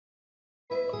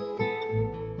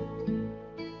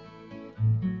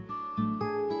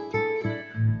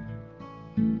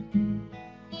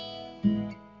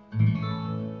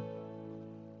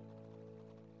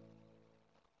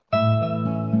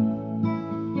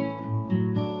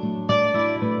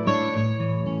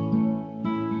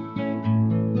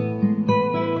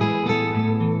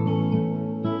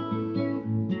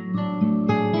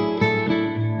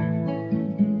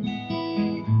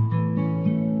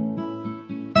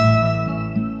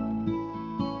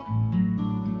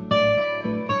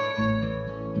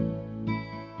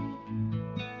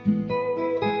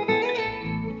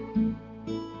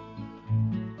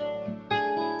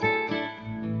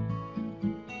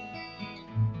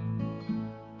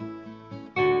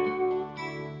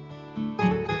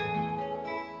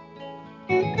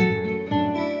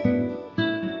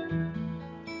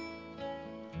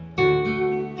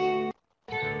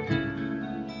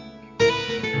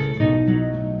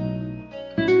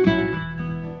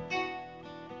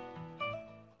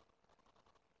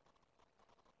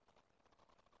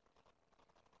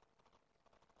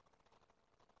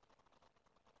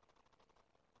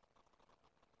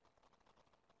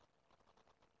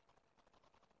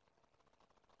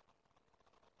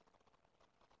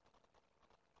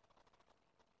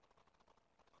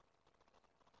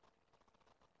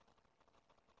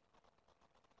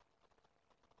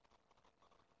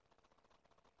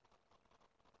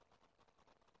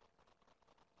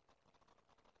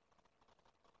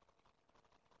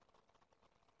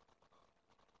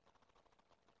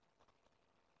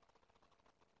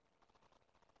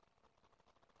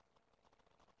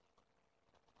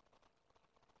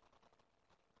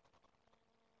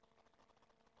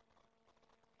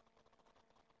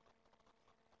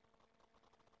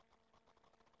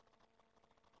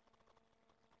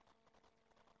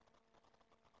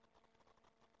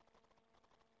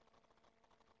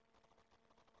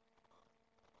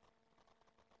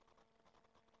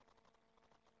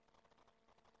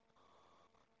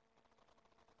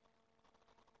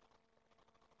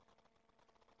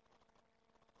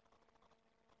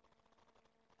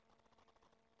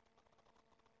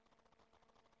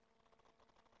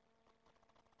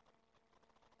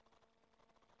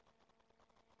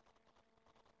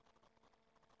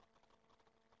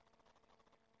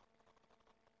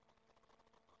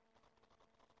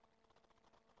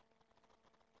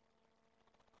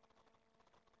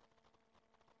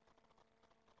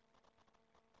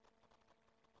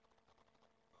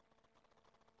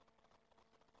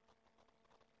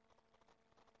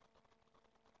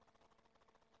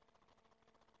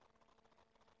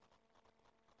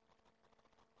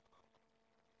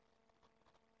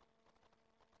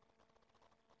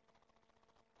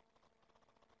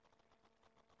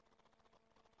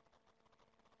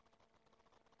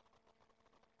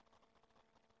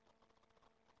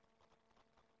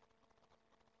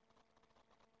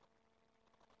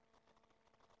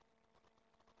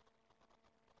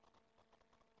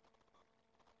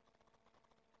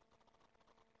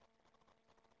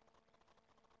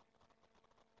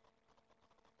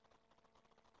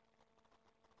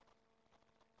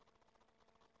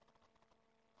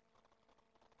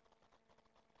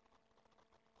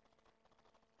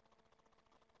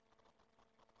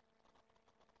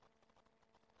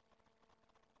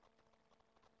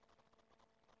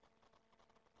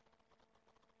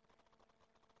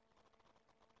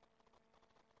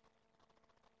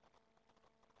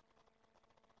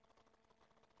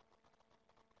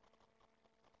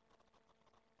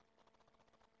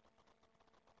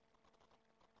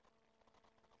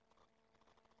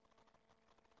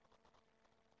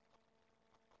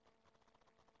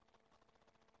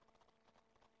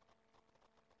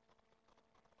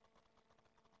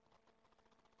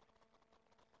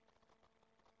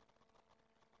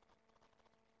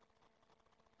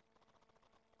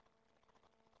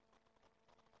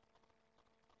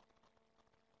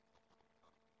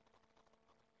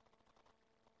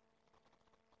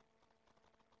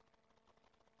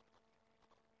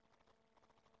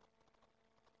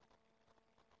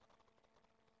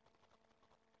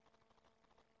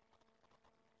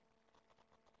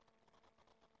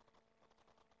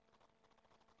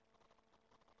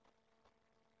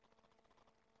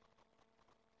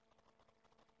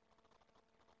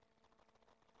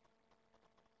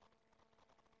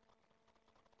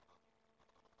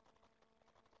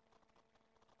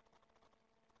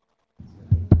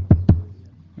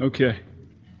Okay.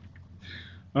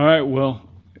 All right, well,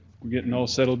 we're getting all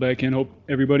settled back in. Hope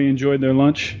everybody enjoyed their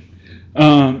lunch.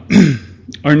 Um,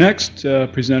 our next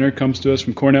presenter comes to us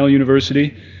from Cornell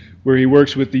University, where he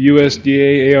works with the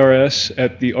USDA-ARS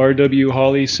at the R.W.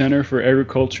 Hawley Center for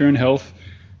Agriculture and Health,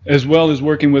 as well as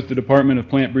working with the Department of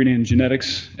Plant Breeding and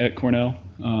Genetics at Cornell.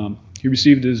 He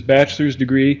received his bachelor's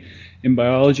degree in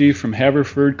biology from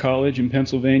Haverford College in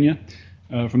Pennsylvania.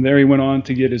 From there, he went on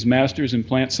to get his master's in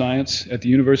plant science at the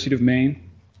University of Maine,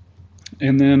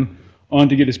 and then on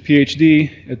to get his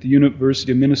Ph.D. at the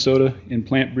University of Minnesota in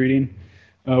plant breeding,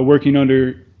 working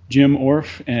under Jim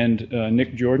Orff and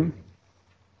Nick Jordan.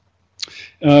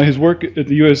 His work at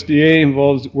the USDA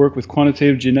involves work with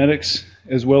quantitative genetics,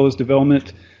 as well as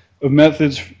development of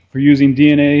methods for using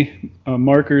DNA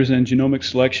markers and genomic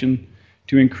selection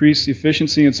to increase the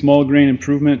efficiency in small grain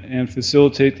improvement and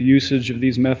facilitate the usage of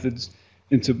these methods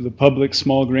into the public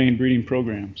small grain breeding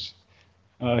programs.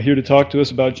 Here to talk to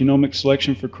us about genomic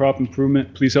selection for crop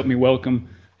improvement, please help me welcome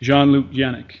Jean-Luc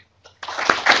Jannink.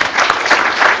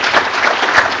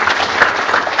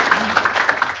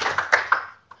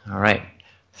 All right.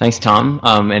 Thanks, Tom,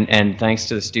 and thanks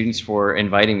to the students for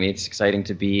inviting me. It's exciting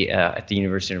to be at the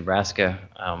University of Nebraska.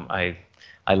 I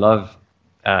love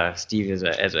Steve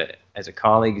as a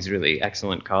colleague. He's a really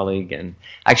excellent colleague, and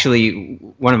actually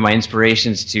one of my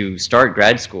inspirations to start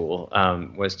grad school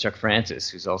was Chuck Francis,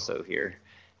 who's also here.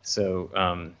 So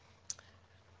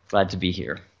glad to be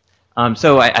here.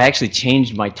 So I actually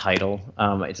changed my title.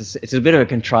 It's a bit of a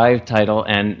contrived title,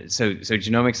 and so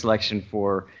genomic selection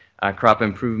for crop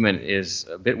improvement is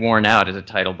a bit worn out as a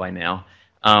title by now.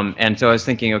 And so I was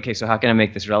thinking, okay, so how can I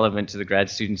make this relevant to the grad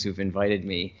students who've invited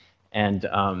me? And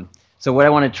so what I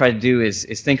want to try to do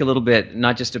is think a little bit,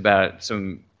 not just about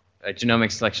some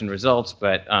genomic selection results,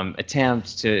 but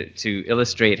attempts to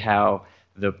illustrate how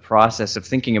the process of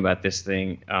thinking about this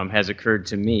thing has occurred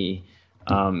to me.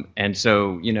 And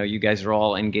so, you guys are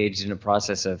all engaged in a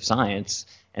process of science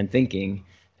and thinking,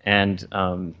 and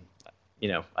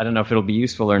I don't know if it'll be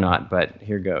useful or not, but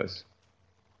here goes.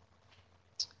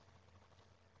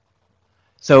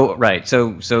 So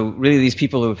really these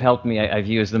people who have helped me I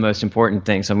view as the most important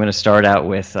thing, so I'm going to start out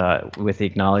with the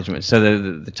acknowledgement. So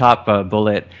the top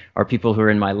bullet are people who are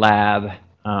in my lab.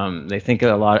 They think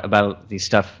a lot about this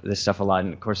stuff a lot,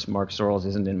 and of course Mark Sorrells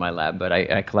isn't in my lab, but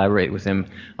I collaborate with him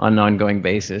on an ongoing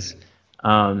basis.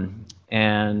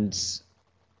 And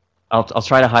I'll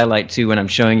try to highlight too when I'm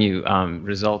showing you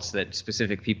results that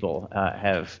specific people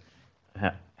have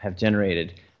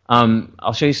generated.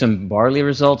 I'll show you some barley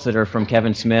results that are from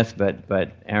Kevin Smith, but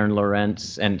Aaron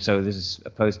Lorentz, and so this is a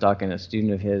postdoc and a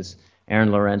student of his.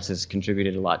 Aaron Lorentz has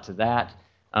contributed a lot to that.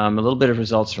 A little bit of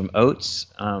results from oats,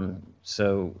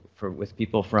 with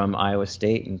people from Iowa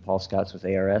State, and Paul Scott's with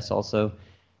ARS also.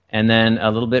 And then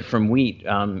a little bit from wheat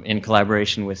in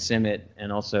collaboration with CIMMYT,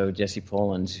 and also Jesse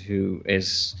Poland, who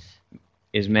is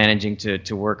managing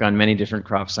to work on many different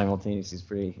crops simultaneously. He's a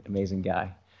pretty amazing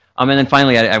guy. And then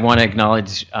finally, I want to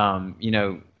acknowledge,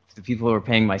 the people who are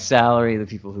paying my salary, the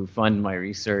people who fund my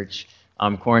research,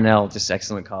 Cornell, just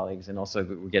excellent colleagues, and also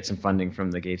we get some funding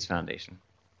from the Gates Foundation.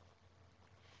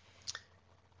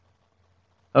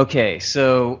 Okay,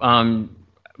 so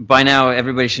by now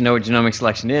everybody should know what genomic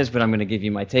selection is, but I'm going to give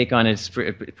you my take on it. It's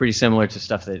pretty similar to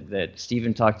stuff that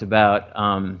Stephen talked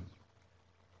about.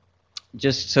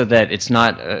 Just so that it's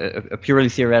not a purely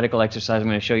theoretical exercise, I'm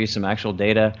going to show you some actual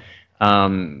data.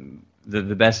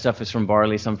 The best stuff is from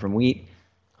barley, some from wheat.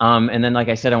 And then, like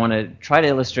I said, I want to try to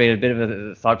illustrate a bit of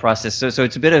the thought process. So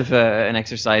it's a bit of an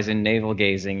exercise in navel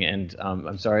gazing, and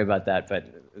I'm sorry about that, but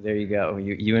there you go.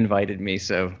 You invited me,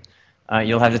 so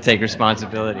you'll have to take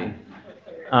responsibility.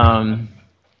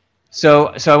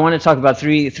 So I want to talk about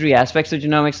three aspects of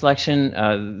genomic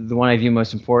selection. The one I view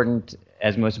most important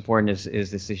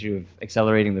is this issue of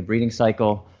accelerating the breeding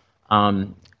cycle.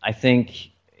 I think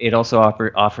it also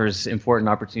offers important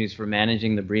opportunities for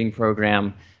managing the breeding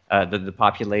program, the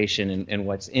population and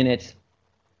what's in it.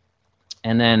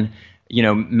 And then,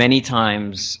 many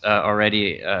times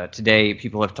already today,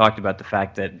 people have talked about the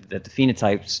fact that the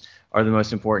phenotypes are the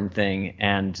most important thing,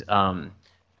 and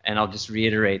I'll just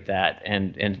reiterate that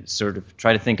and sort of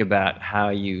try to think about how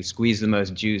you squeeze the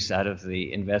most juice out of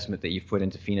the investment that you've put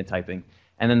into phenotyping.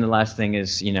 And then the last thing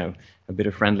is, a bit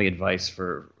of friendly advice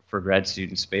for grad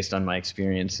students based on my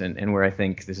experience and where I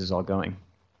think this is all going.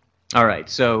 All right,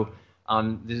 so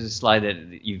this is a slide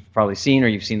that you've probably seen, or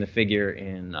you've seen the figure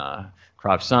in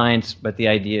crop science, but the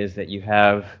idea is that you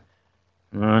have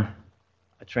a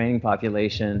training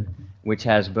population which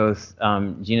has both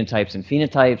genotypes and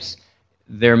phenotypes.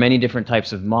 There are many different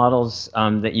types of models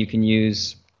that you can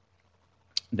use.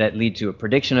 that lead to a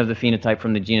prediction of the phenotype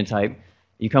from the genotype.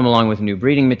 You come along with new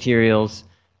breeding materials.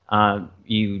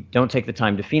 You don't take the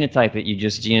time to phenotype it, you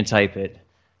just genotype it.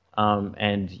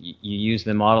 And you use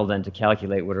the model then to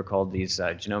calculate what are called these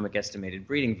genomic estimated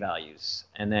breeding values.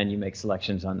 And then you make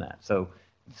selections on that. So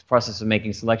this process of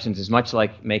making selections is much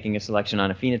like making a selection on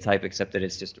a phenotype, except that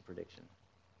it's just a prediction.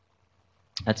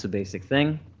 That's the basic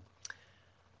thing.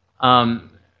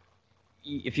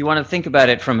 If you want to think about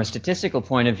it from a statistical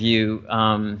point of view,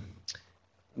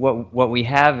 what we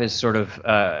have is sort of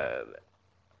a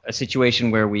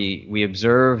situation where we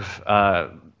observe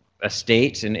a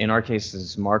state, in our case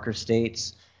is marker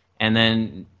states, and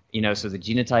then, so the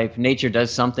genotype, nature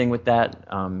does something with that.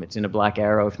 It's in a black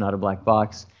arrow, if not a black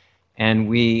box, and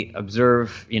we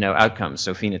observe, outcomes,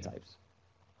 so phenotypes.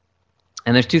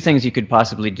 And there's two things you could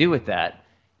possibly do with that.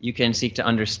 You can seek to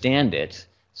understand it.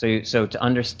 So to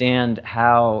understand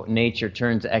how nature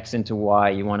turns X into Y,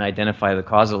 you want to identify the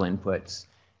causal inputs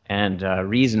and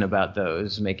reason about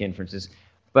those, make inferences.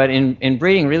 But in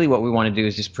breeding, really what we want to do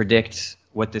is just predict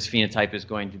what this phenotype is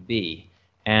going to be.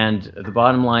 And the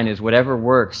bottom line is whatever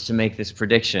works to make this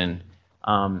prediction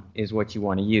is what you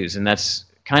want to use. And that's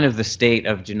kind of the state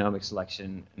of genomic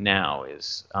selection now,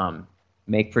 is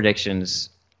make predictions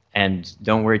and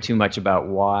don't worry too much about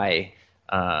why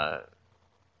a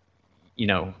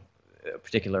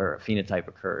particular phenotype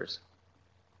occurs.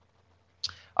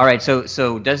 All right,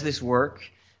 so does this work?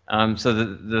 So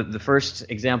the first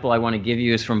example I want to give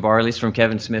you is from Barley's, from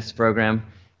Kevin Smith's program.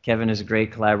 Kevin is a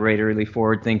great collaborator, really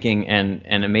forward-thinking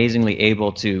and amazingly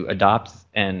able to adopt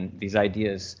these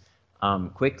ideas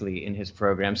quickly in his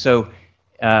program. So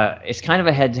it's kind of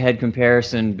a head-to-head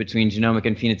comparison between genomic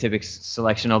and phenotypic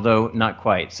selection, although not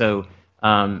quite. So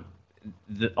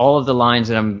all of the lines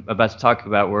that I'm about to talk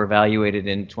about were evaluated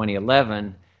in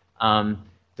 2011.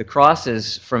 The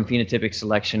crosses from phenotypic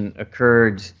selection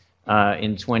occurred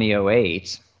in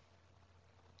 2008.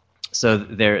 So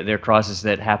they're crosses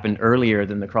that happened earlier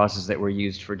than the crosses that were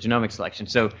used for genomic selection.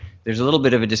 So there's a little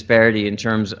bit of a disparity in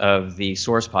terms of the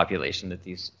source population that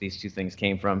these two things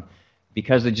came from.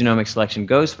 Because the genomic selection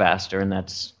goes faster, and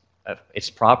that's its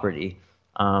property,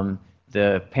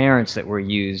 the parents that were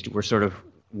used were sort of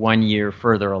 1 year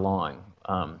further along.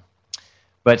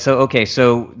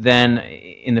 So then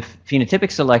in the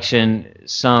phenotypic selection,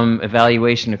 some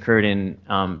evaluation occurred in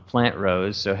plant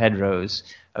rows, so head rows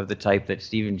of the type that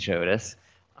Stephen showed us.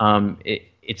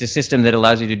 It's a system that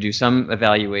allows you to do some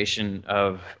evaluation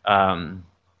of,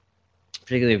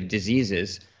 particularly of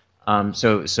diseases.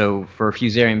 So for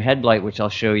fusarium head blight, which I'll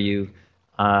show you,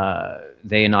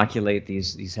 they inoculate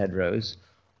these head rows.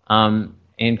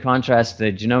 In contrast,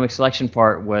 the genomic selection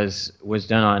part was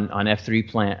done on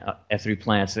F3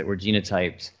 plants that were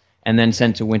genotyped and then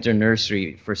sent to winter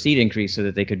nursery for seed increase so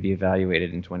that they could be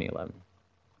evaluated in 2011.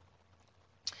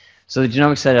 So the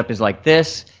genomic setup is like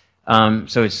this.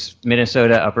 So it's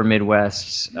Minnesota, Upper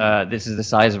Midwest. This is the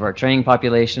size of our training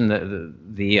population.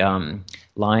 The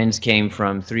lines came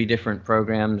from 3 different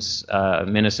programs,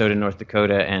 Minnesota, North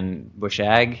Dakota, and Bush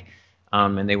Ag.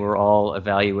 And they were all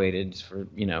evaluated for,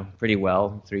 pretty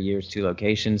well, 3 years, 2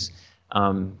 locations,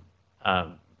 about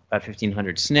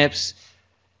 1,500 SNPs.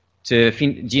 To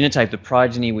genotype the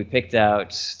progeny, we picked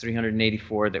out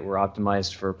 384 that were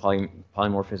optimized for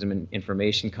polymorphism and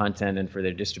information content and for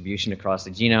their distribution across the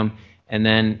genome. And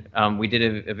then we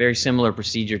did a very similar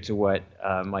procedure to what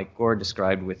Mike Gore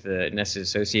described with the nested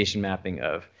association mapping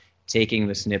of taking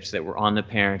the SNPs that were on the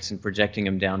parents and projecting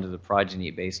them down to the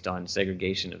progeny based on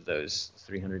segregation of those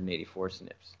 384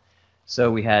 SNPs.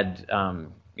 So we had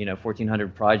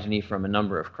 1,400 progeny from a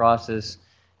number of crosses,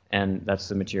 and that's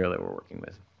the material that we're working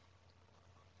with.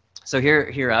 So here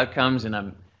are outcomes, and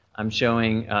I'm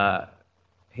showing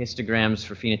histograms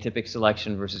for phenotypic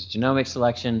selection versus genomic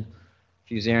selection.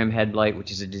 Fusarium head blight, which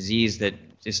is a disease that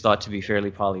is thought to be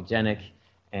fairly polygenic,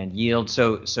 and yield.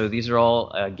 So these are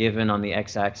all given on the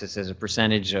x-axis as a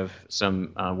percentage of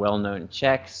some well-known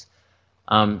checks.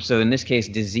 So in this case,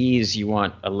 disease, you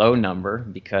want a low number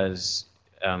because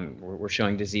we're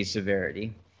showing disease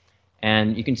severity.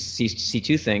 And you can see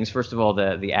 2 things. First of all,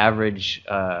 the average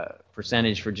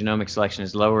percentage for genomic selection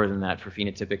is lower than that for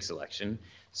phenotypic selection.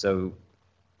 So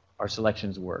our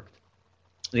selections worked.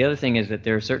 The other thing is that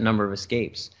there are a certain number of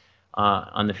escapes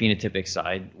on the phenotypic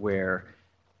side where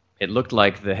it looked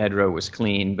like the head row was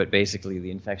clean, but basically the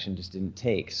infection just didn't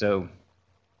take. So,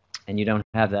 and you don't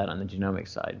have that on the genomic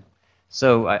side.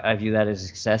 So I view that as a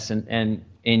success. And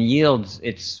in yields,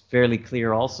 it's fairly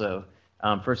clear also.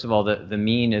 First of all, the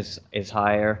mean is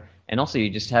higher. And also you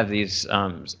just have these,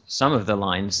 some of the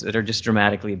lines that are just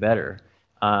dramatically better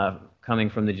coming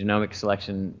from the genomic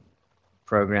selection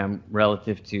program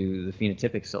relative to the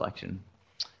phenotypic selection.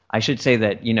 I should say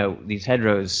that, you know, these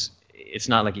hedgerows, it's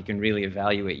not like you can really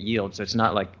evaluate yield, so it's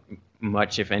not like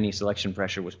much, if any, selection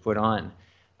pressure was put on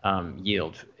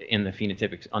yield in the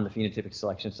on the phenotypic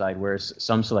selection side, whereas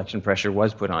some selection pressure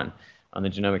was put on the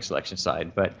genomic selection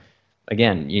side. But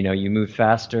again, you know, you moved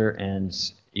faster and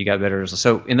you got better results.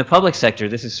 So in the public sector,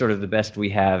 this is sort of the best we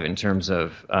have in terms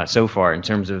of, so far, in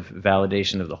terms of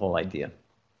validation of the whole idea.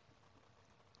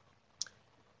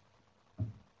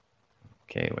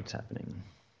 Okay, what's happening?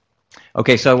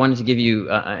 Okay, so I wanted to give you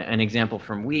an example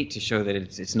from wheat to show that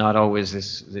it's not always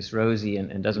this rosy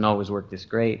and doesn't always work this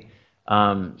great.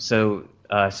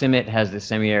 CIMMYT has this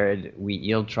semi-arid wheat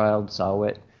yield trial,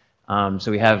 SAWIT.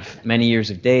 So we have many years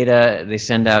of data. They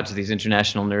send out to these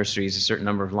international nurseries a certain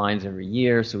number of lines every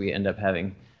year, so we end up having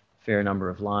a fair number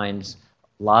of lines.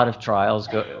 A lot of trials,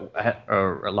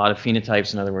 or a lot of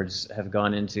phenotypes, in other words, have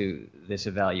gone into this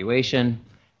evaluation.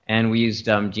 And we used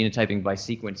genotyping by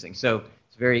sequencing. So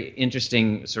it's a very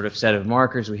interesting sort of set of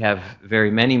markers. We have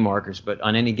very many markers, but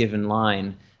on any given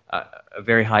line, a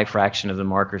very high fraction of the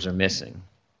markers are missing.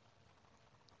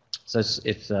 So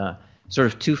it's sort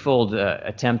of twofold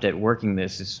attempt at working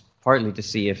this. Is partly to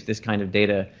see if this kind of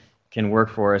data can work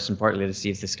for us, and partly to see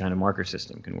if this kind of marker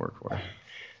system can work for us.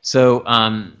 So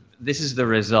this is the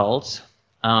result.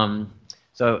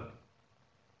 So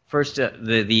first,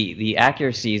 the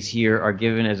accuracies here are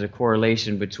given as a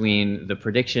correlation between the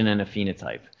prediction and a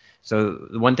phenotype. So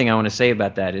the one thing I want to say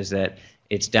about that is that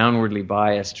it's downwardly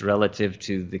biased relative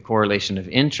to the correlation of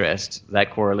interest,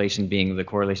 that correlation being the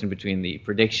correlation between the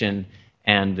prediction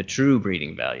and the true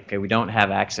breeding value. Okay, we don't have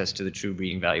access to the true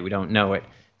breeding value. We don't know it.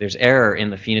 There's error in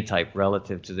the phenotype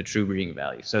relative to the true breeding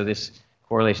value. So this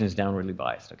correlation is downwardly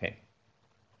biased. Okay,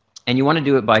 and you want to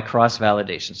do it by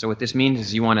cross-validation. So what this means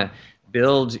is you want to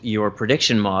build your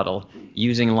prediction model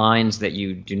using lines that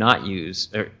you do not use,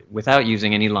 or without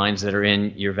using any lines that are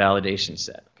in your validation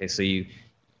set. Okay, so you,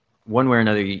 one way or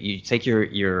another, you take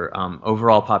your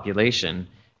overall population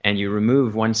and you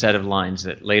remove one set of lines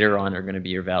that later on are going to be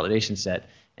your validation set,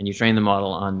 and you train the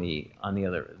model on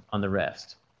the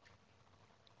rest.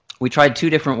 We tried two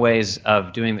different ways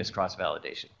of doing this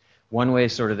cross-validation. One way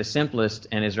is sort of the simplest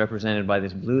and is represented by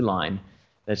this blue line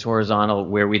that's horizontal,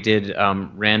 where we did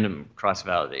random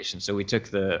cross-validation. So we took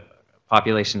the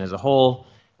population as a whole,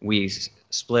 we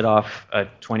split off a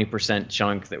 20%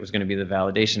 chunk that was going to be the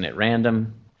validation at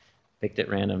random, picked at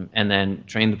random, and then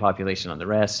trained the population on the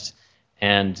rest.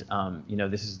 And you know,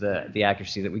 this is the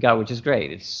accuracy that we got, which is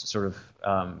great. It's sort of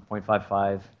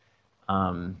 0.55.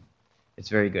 It's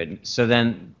very good. So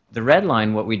then the red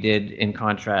line, what we did in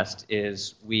contrast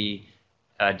is we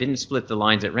didn't split the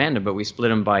lines at random, but we split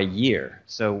them by year.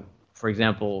 So for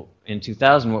example, in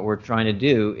 2000, what we're trying to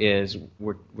do is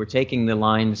we're taking the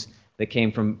lines that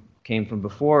came from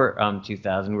before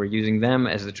 2000. We're using them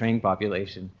as the trained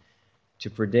population to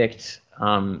predict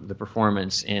the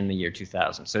performance in the year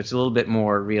 2000. So it's a little bit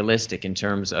more realistic in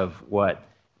terms of what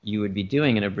you would be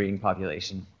doing in a breeding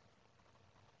population.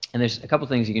 And there's a couple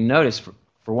things you can notice.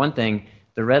 For one thing,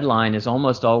 the red line is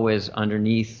almost always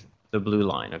underneath the blue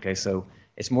line. Okay, so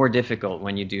it's more difficult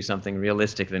when you do something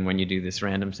realistic than when you do this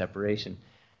random separation.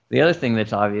 The other thing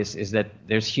that's obvious is that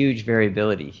there's huge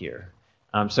variability here.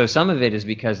 So some of it is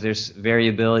because there's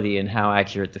variability in how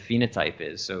accurate the phenotype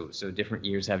is. So different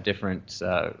years have different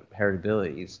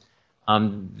heritabilities.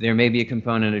 There may be a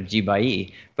component of G by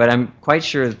E, but I'm quite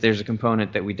sure that there's a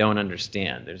component that we don't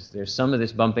understand. There's some of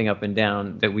this bumping up and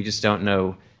down that we just don't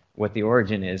know what the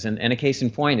origin is. And a case in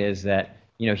point is that,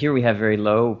 you know, here we have very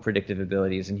low predictive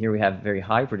abilities, and here we have very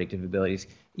high predictive abilities,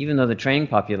 even though the training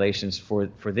populations for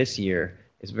this year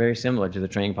is very similar to the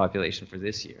training population for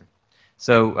this year.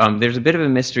 So there's a bit of a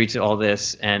mystery to all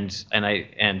this, and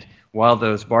while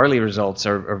those barley results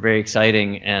are very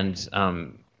exciting and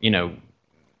you know,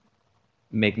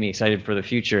 make me excited for the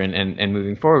future and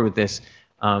moving forward with this,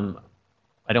 I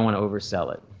don't want to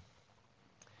oversell it.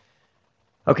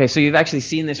 Okay, so you've actually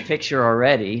seen this picture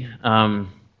already,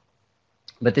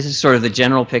 but this is sort of the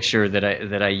general picture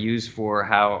that I use for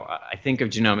how I think of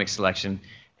genomic selection.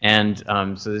 And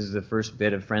so this is the first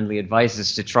bit of friendly advice,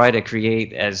 is to try to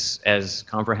create as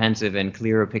comprehensive and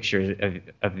clear a picture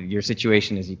of your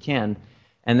situation as you can,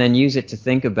 and then use it to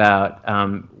think about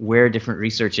where different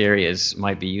research areas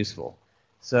might be useful.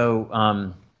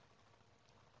 So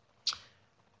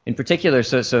in particular,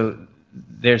 so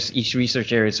there's each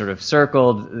research area sort of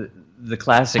circled. The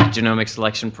classic genomic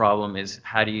selection problem is,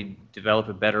 how do you develop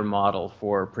a better model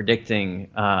for predicting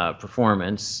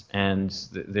performance? And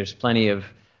there's plenty of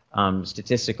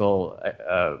statistical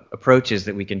approaches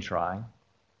that we can try.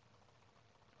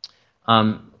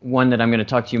 One that I'm going to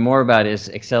talk to you more about is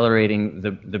accelerating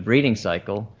the breeding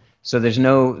cycle. So there's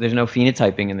no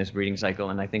phenotyping in this breeding cycle,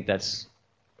 and I think that's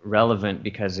relevant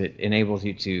because it enables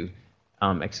you to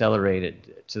accelerate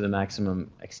it to the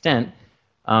maximum extent.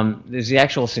 There's the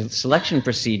actual selection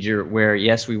procedure where,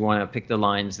 yes, we want to pick the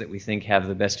lines that we think have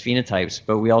the best phenotypes,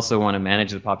 but we also want to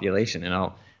manage the population, and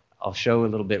I'll show a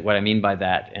little bit what I mean by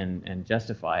that and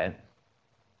justify it.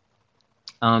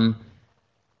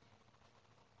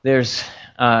 There's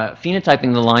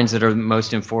phenotyping the lines that are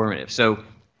most informative. So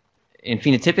in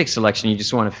phenotypic selection, you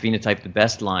just want to phenotype the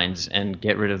best lines and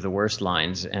get rid of the worst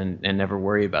lines and never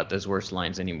worry about those worst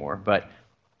lines anymore. But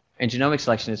in genomic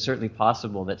selection, it's certainly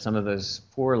possible that some of those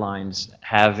poor lines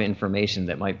have information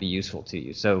that might be useful to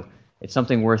you. So it's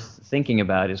something worth thinking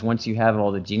about is once you have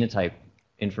all the genotype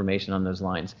information on those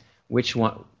lines, in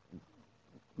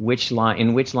which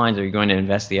lines are you going to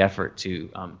invest the effort to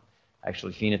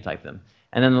actually phenotype them?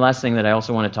 And then the last thing that I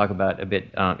also want to talk about a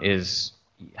bit is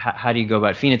how do you go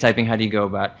about phenotyping? How do you go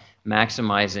about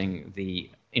maximizing the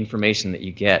information that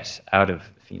you get out of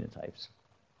phenotypes?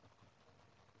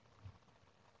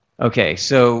 Okay,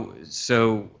 so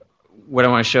what I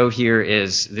want to show here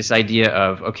is this idea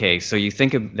of, okay, so you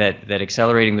think of that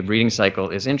accelerating the breeding cycle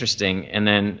is interesting, and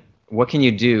then what can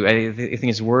you do? I think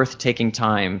it's worth taking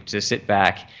time to sit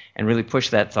back and really push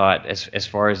that thought as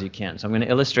far as you can. So I'm going to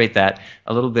illustrate that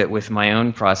a little bit with my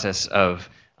own process of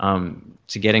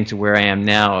to getting to where I am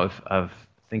now of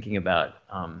thinking about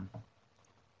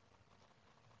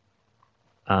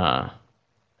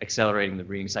accelerating the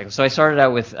breeding cycle. So I started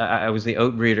out with, I was the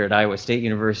oat breeder at Iowa State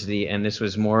University, and this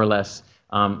was more or less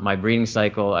my breeding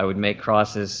cycle. I would make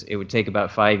crosses. It would take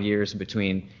about 5 years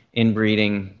between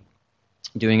inbreeding,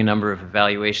 doing a number of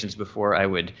evaluations before I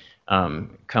would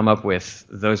come up with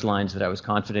those lines that I was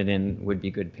confident in would be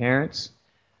good parents.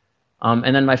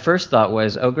 And then my first thought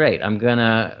was, oh great, I'm going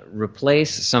to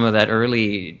replace some of that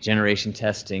early generation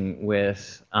testing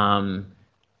with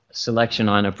selection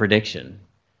on a prediction.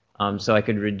 So I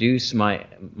could reduce my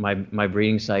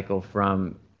breeding cycle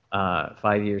from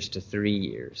 5 years to 3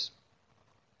 years.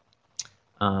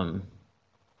 And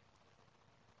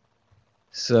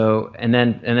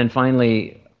then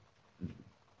finally,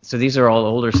 so these are all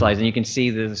older slides, and you can see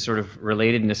the sort of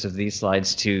relatedness of these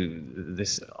slides to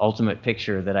this ultimate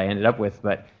picture that I ended up with.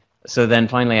 But so then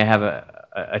finally, I have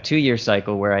a 2-year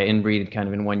cycle where I inbreed kind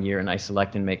of in 1 year, and I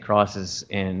select and make crosses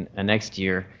in a next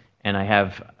year, and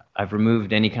I've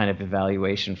removed any kind of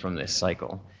evaluation from this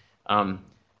cycle.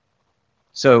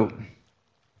 So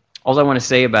all I want to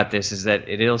say about this is that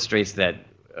it illustrates that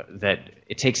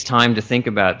it takes time to think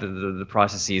about the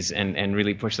processes and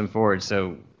really push them forward.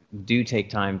 So do take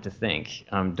time to think.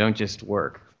 Don't just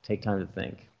work. Take time to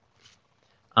think.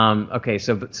 Okay,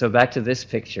 so back to this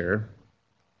picture.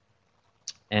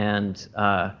 And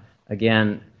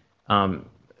again,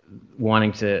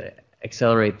 wanting to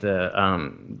accelerate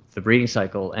the breeding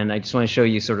cycle. And I just want to show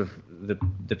you sort of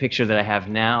the picture that I have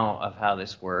now of how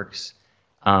this works.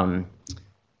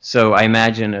 So I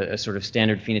imagine a sort of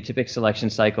standard phenotypic selection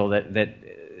cycle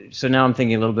so now I'm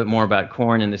thinking a little bit more about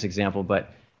corn in this example,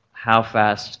 but how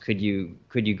fast could you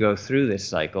go through this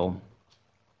cycle?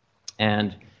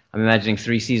 And I'm imagining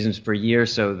 3 seasons per year,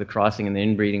 so the crossing and the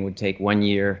inbreeding would take 1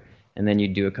 year, and then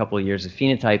you'd do a couple of years of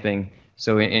phenotyping.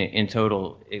 So in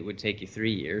total, it would take you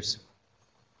 3 years.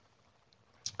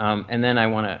 And then I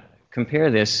want to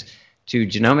compare this to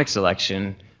genomic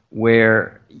selection,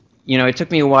 where it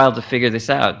took me a while to figure this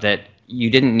out, that you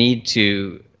didn't need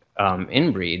to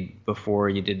inbreed before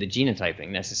you did the genotyping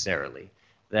necessarily.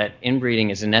 That inbreeding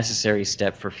is a necessary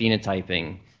step for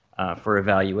phenotyping for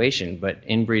evaluation, but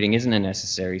inbreeding isn't a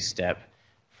necessary step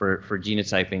for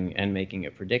genotyping and making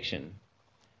a prediction.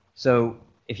 So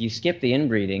if you skip the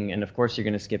inbreeding, and of course you're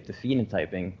going to skip the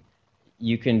phenotyping,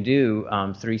 you can do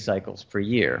 3 cycles per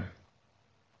year.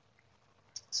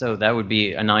 So that would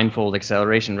be a 9-fold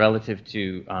acceleration relative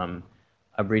to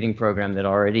a breeding program that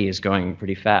already is going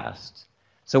pretty fast.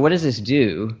 So what does this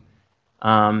do?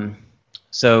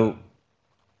 So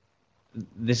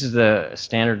this is the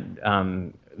standard,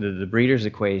 the breeder's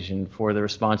equation for the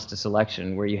response to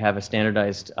selection, where you have a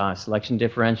standardized selection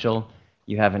differential,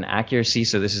 you have an accuracy,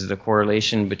 so this is the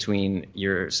correlation between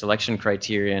your selection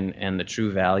criterion and the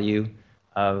true value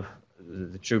of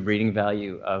the true breeding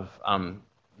value of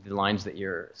the lines that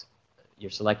you're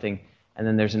selecting, and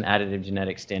then there's an additive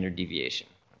genetic standard deviation.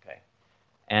 Okay,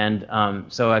 and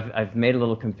so I've made a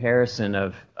little comparison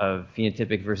of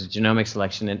phenotypic versus genomic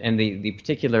selection, and the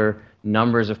particular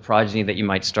numbers of progeny that you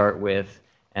might start with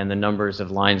and the numbers of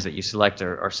lines that you select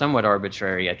are somewhat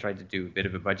arbitrary. I tried to do a bit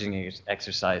of a budgeting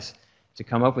exercise to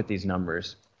come up with these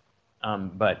numbers,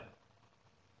 but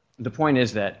the point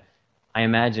is that I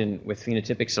imagine with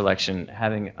phenotypic selection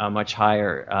having a much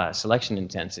higher selection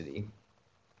intensity,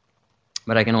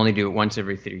 but I can only do it once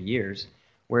every 3 years.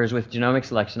 Whereas with genomic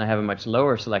selection, I have a much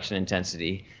lower selection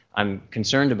intensity. I'm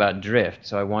concerned about drift,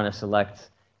 so I want to select,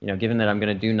 given that I'm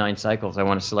going to do 9 cycles, I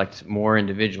want to select more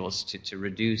individuals to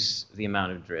reduce the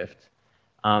amount of drift.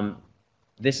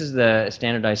 This is the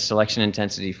standardized selection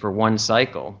intensity for 1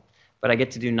 cycle, but I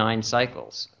get to do 9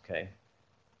 cycles, okay?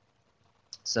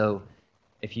 So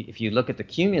if you look at the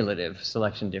cumulative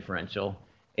selection differential,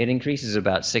 it increases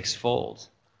about 6-fold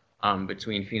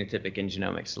between phenotypic and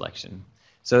genomic selection.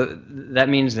 So that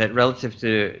means that relative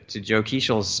to Joe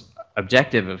Kieshel's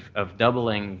objective of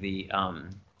doubling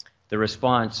the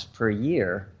response per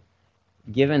year,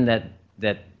 given that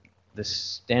the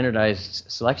standardized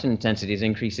selection intensity is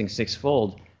increasing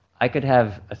 6-fold, I could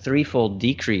have a 3-fold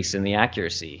decrease in the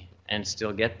accuracy and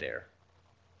still get there,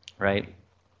 right?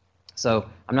 So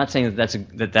I'm not saying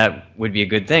that that would be a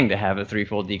good thing to have a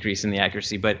 3-fold decrease in the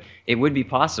accuracy, but it would be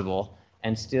possible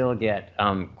and still get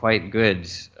quite good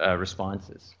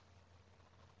responses.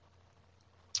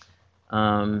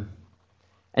 And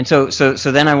so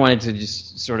then I wanted to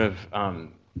just sort of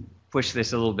push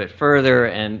this a little bit further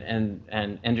and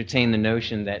entertain the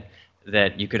notion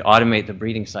that you could automate the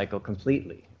breeding cycle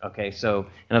completely. Okay, so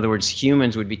in other words,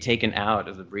 humans would be taken out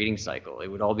of the breeding cycle. It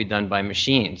would all be done by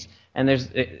machines. And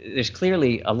there's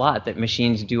clearly a lot that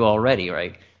machines do already,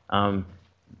 right?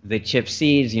 They chip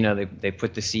seeds, they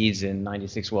put the seeds in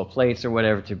 96-well plates or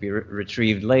whatever to be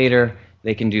retrieved later.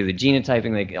 They can do the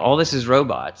genotyping. All this is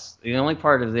robots. The only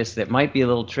part of this that might be a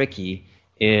little tricky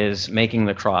is making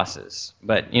the crosses.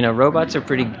 But robots are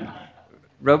pretty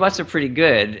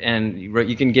good, and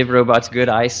you can give robots good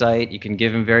eyesight. You can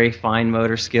give them very fine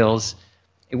motor skills.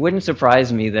 It wouldn't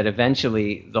surprise me that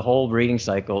eventually the whole breeding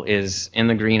cycle is in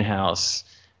the greenhouse,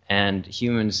 and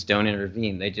humans don't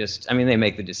intervene. They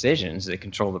make the decisions. They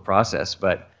control the process.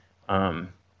 But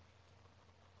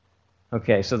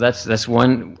okay, so that's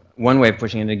one way of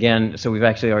pushing it. Again, so we've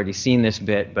actually already seen this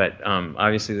bit, but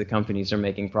obviously the companies are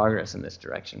making progress in this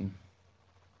direction.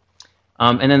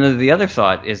 And then the other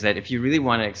thought is that if you really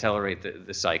want to accelerate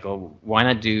the cycle, why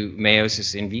not do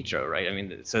meiosis in vitro, right? I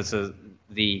mean, so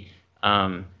the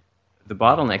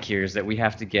bottleneck here is that we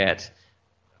have to get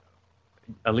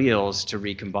alleles to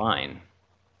recombine.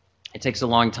 It takes a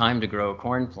long time to grow a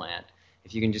corn plant.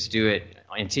 If you can just do it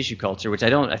in tissue culture, which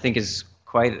I think is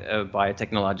quite a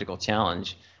biotechnological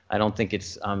challenge. I don't think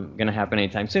it's going to happen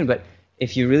anytime soon. But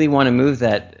if you really want to move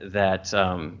that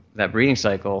breeding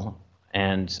cycle,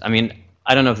 and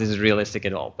I don't know if this is realistic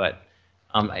at all, but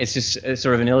it's just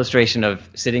sort of an illustration of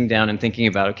sitting down and thinking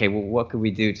about, okay, well, what could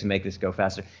we do to make this go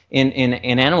faster? In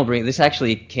animal breeding, this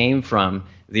actually came from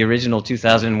the original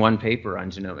 2001 paper on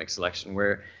genomic selection,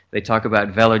 where they talk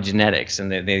about velogenetics,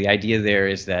 and the idea there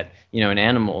is that in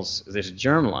animals there's a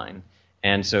germline,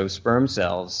 and so sperm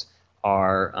cells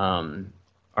are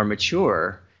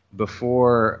mature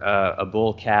before a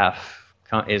bull calf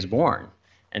is born.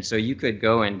 And so you could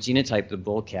go and genotype the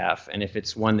bull calf, and if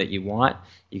it's one that you want,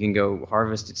 you can go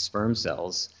harvest its sperm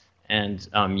cells and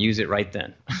use it right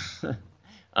then.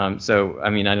 So, I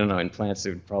don't know, in plants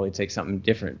it would probably take something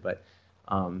different, but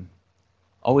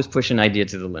always push an idea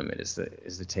to the limit is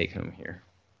the take-home here.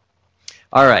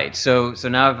 All right, so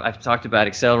now I've talked about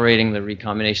accelerating the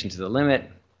recombination to the limit.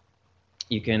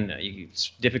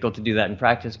 It's difficult to do that in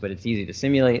practice, but it's easy to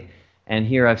simulate. And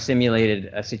here I've simulated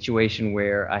a situation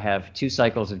where I have 2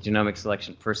 cycles of genomic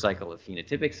selection per cycle of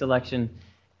phenotypic selection.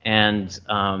 And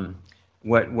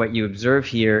what you observe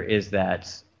here is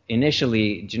that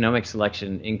initially genomic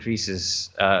selection increases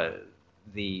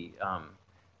the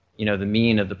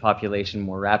mean of the population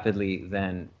more rapidly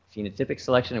than phenotypic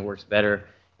selection. It works better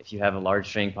if you have a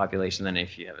large training population than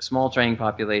if you have a small training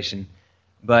population.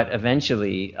 But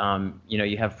eventually,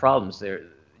 you have problems there.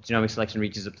 Genomic selection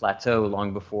reaches a plateau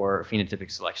long before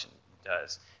phenotypic selection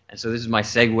does. And so this is my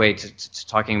segue to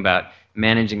talking about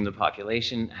managing the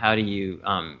population. How do you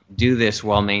do this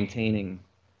while maintaining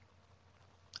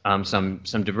some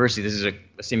diversity? This is a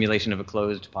simulation of a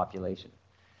closed population.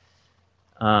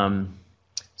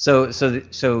 So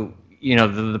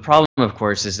the problem, of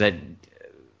course, is that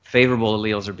favorable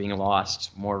alleles are being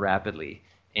lost more rapidly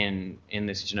in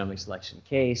this genomic selection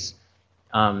case.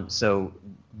 So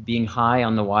being high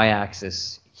on the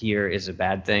y-axis here is a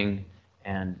bad thing,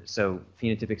 and so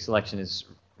phenotypic selection is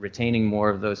retaining more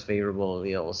of those favorable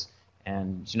alleles,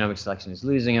 and genomic selection is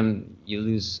losing them. You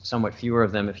lose somewhat fewer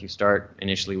of them if you start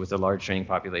initially with a large training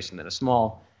population than a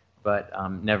small, but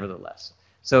nevertheless.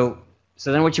 So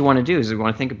then what you want to do is you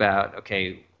want to think about,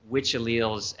 okay, which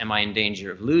alleles am I in danger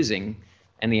of losing?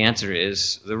 And the answer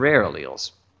is the rare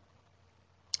alleles.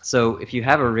 So if you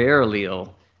have a rare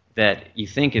allele that you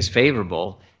think is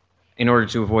favorable, in order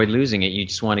to avoid losing it, you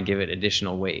just want to give it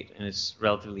additional weight. And it's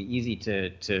relatively easy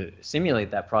to simulate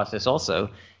that process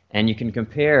also. And you can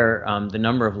compare the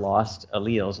number of lost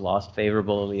alleles, lost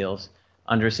favorable alleles,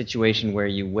 under a situation where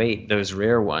you weight those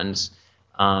rare ones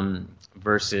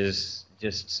versus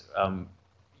just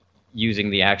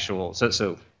using the actual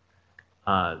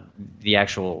the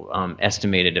actual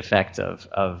estimated effect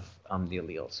of the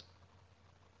alleles.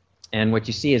 And what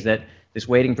you see is that this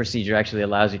weighting procedure actually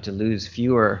allows you to lose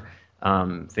fewer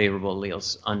favorable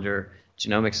alleles under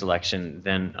genomic selection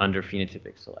than under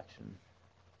phenotypic selection.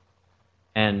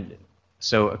 And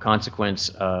so a consequence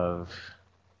of,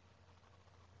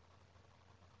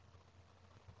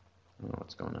 I don't know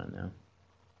what's going on now.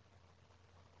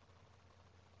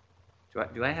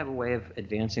 Do I have a way of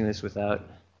advancing this without,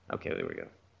 okay, there we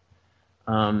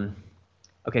go.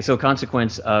 Okay, so a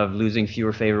consequence of losing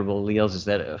fewer favorable alleles is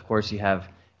that, of course, you have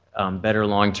better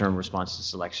long-term response to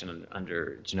selection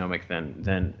under genomic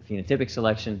than phenotypic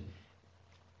selection.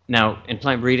 Now, in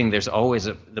plant breeding, there's always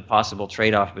the possible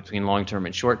trade-off between long-term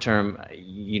and short-term.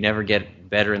 You never get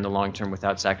better in the long-term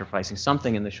without sacrificing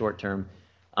something in the short-term.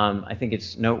 I think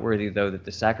it's noteworthy, though, that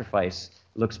the sacrifice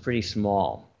looks pretty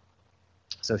small.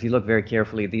 So if you look very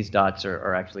carefully, these dots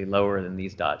are actually lower than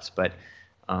these dots, but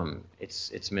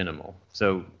it's minimal.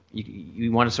 So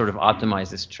you want to sort of optimize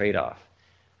this trade-off.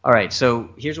 All right, so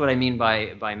here's what I mean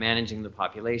by managing the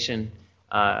population.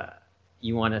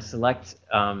 You want to select,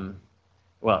 you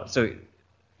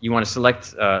want to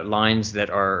select lines that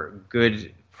are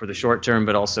good for the short term,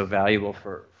 but also valuable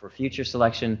for future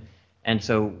selection. And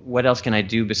so what else can I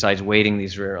do besides weighting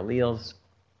these rare alleles?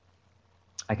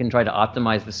 I can try to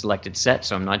optimize the selected set,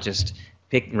 so I'm not just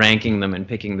ranking them and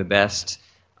picking the best.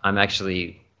 I'm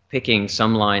actually picking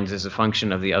some lines as a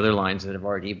function of the other lines that have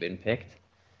already been picked.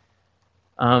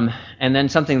 And then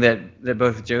something that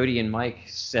both Jody and Mike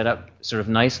set up sort of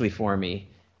nicely for me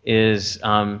is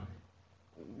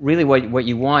really what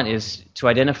you want is to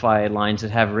identify lines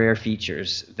that have rare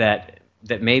features that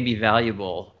may be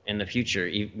valuable in the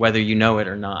future, whether you know it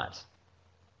or not.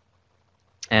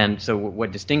 And so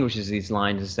what distinguishes these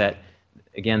lines is that,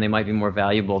 again, they might be more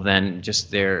valuable than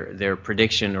just their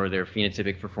prediction or their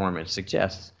phenotypic performance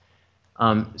suggests.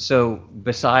 So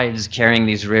besides carrying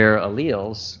these rare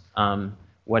alleles,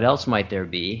 what else might there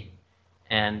be?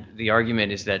 And the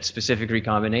argument is that specific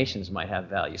recombinations might have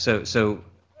value. So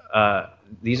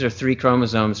these are 3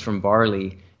 chromosomes from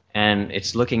barley, and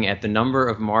it's looking at the number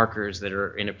of markers that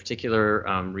are in a particular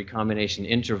recombination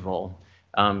interval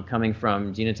coming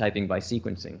from genotyping by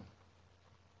sequencing.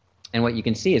 And what you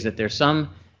can see is that there's some,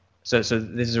 so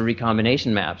this is a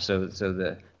recombination map, so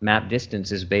the map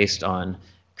distance is based on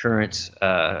current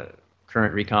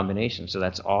recombination, so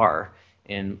that's R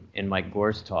in Mike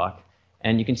Gore's talk.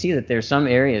 And you can see that there's some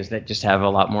areas that just have a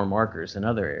lot more markers than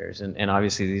other areas, and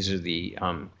obviously these are the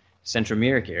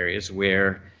centromeric areas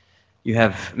where you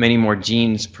have many more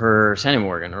genes per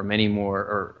centimorgan, or many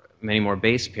more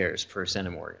base pairs per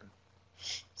centimorgan.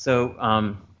 So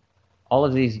all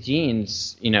of these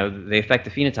genes, they affect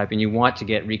the phenotype, and you want to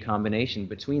get recombination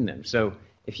between them. So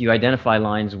if you identify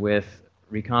lines with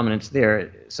recombinants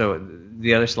there, so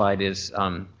the other slide is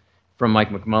from Mike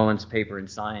McMullen's paper in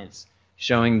Science,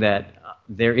 showing that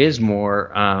there is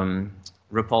more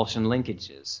repulsion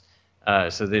linkages.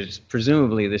 So there's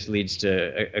presumably this leads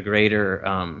to a greater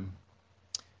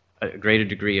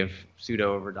degree of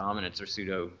pseudo-overdominance or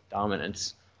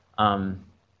pseudo-dominance.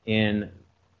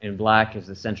 In black is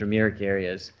the centromeric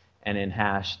areas, and in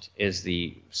hashed is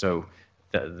the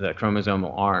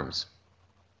chromosomal arms.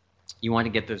 You want to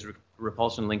get those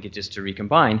repulsion linkages to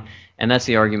recombine, and that's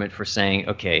the argument for saying,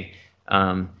 okay,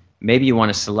 maybe you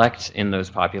want to select in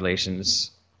those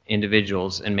populations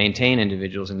individuals and maintain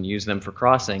individuals and use them for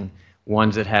crossing,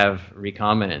 ones that have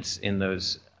recombinants in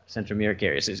those centromeric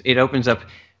areas. It opens up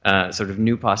sort of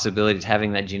new possibilities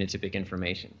having that genotypic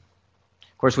information.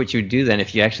 Of course, what you do then,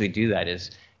 if you actually do that, is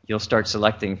you'll start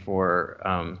selecting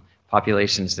for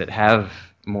populations that have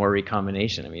more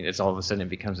recombination. I mean, it's all of a sudden it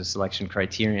becomes a selection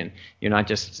criterion. You're not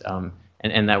just,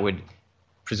 and that would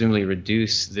presumably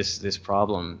reduce this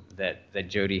problem that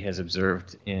Jody has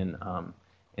observed in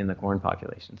the corn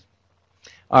populations.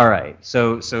 All right,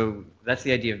 so that's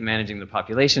the idea of managing the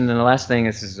population. And the last thing,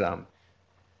 this is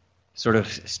sort of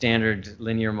standard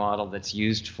linear model that's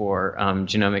used for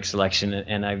genomic selection,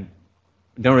 and I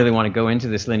don't really want to go into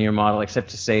this linear model except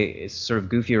to say it's sort of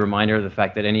goofy reminder of the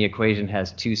fact that any equation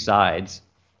has 2 sides.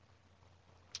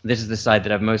 This is the side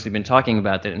that I've mostly been talking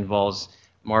about that involves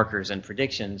markers and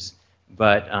predictions,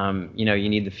 but you know, you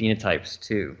need the phenotypes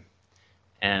too.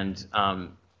 And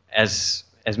as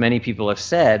many people have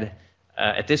said,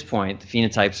 at this point, the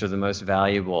phenotypes are the most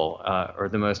valuable or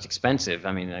the most expensive.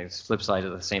 I mean, it's the flip side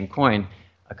of the same coin.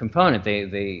 A component,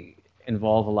 they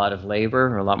involve a lot of labor,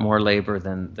 or a lot more labor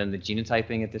than the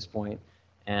genotyping at this point,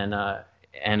 and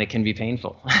it can be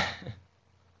painful.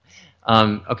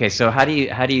 Okay, so how do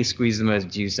you squeeze the most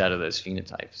juice out of those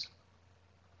phenotypes?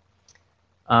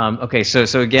 Okay,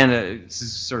 so again, this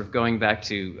is sort of going back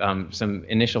to some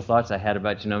initial thoughts I had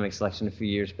about genomic selection a few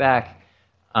years back.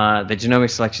 The genomic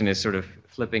selection is sort of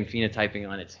flipping phenotyping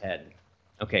on its head.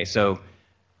 Okay, so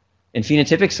in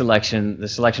phenotypic selection, the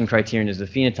selection criterion is the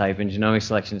phenotype, and genomic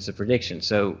selection is the prediction.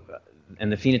 So, and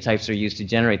the phenotypes are used to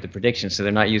generate the prediction, so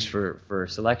they're not used for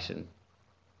selection.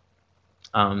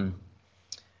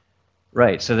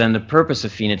 Right, so then the purpose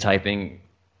of phenotyping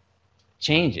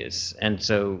changes, and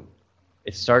so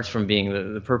it starts from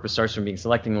being, the purpose starts from being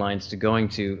selecting lines to going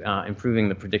to improving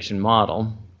the prediction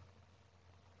model.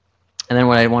 And then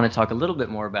what I want to talk a little bit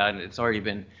more about, and it's already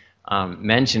been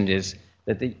mentioned, is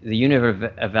that the unit of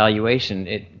evaluation,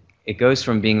 it goes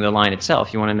from being the line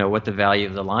itself, you want to know what the value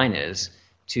of the line is,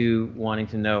 to wanting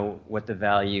to know what the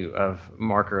value of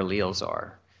marker alleles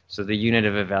are. So the unit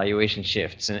of evaluation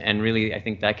shifts, and really I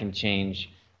think that can change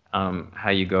how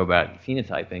you go about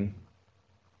phenotyping.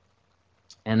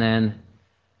 And then,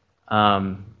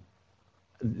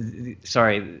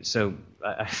 sorry, so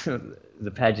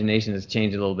the pagination has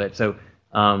changed a little bit. So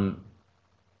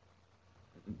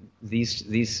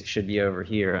these should be over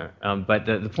here. But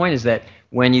the point is that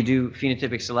when you do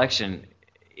phenotypic selection,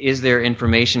 is there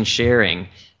information sharing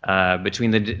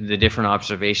between the different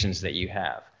observations that you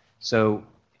have? So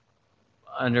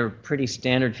under pretty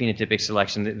standard phenotypic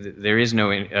selection, there is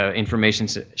no information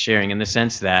sharing, in the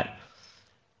sense that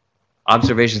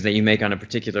observations that you make on a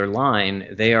particular line,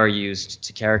 they are used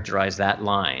to characterize that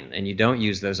line, and you don't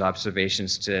use those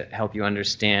observations to help you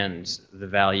understand the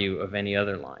value of any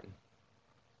other line.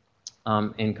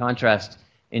 In contrast,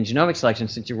 in genomic selection,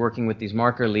 since you're working with these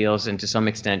marker alleles, and to some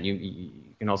extent you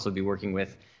can also be working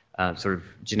with sort of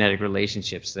genetic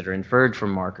relationships that are inferred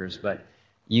from markers, but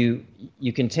you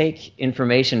can take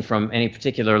information from any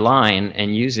particular line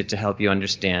and use it to help you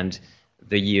understand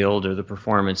the yield or the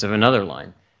performance of another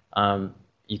line.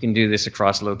 You can do this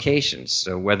across locations.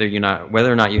 So whether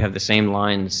or not you have the same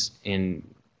lines in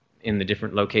the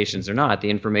different locations or not, the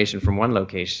information from one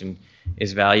location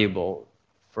is valuable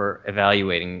for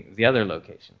evaluating the other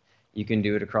location. You can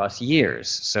do it across years.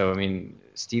 So I mean,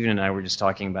 Stephen and I were just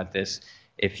talking about this.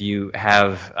 If you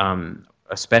have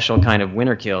a special kind of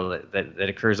winter kill that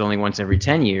occurs only once every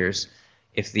 10 years,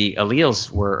 if the alleles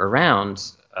were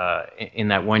around in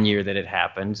that 1 year that it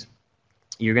happened,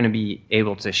 you're going to be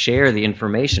able to share the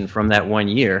information from that 1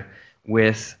 year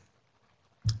with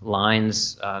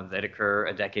lines that occur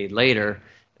a decade later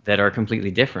that are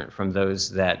completely different from those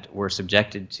that were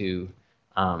subjected to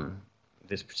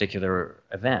this particular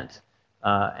event.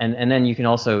 And then you can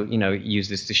also, use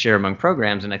this to share among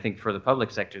programs, and I think for the public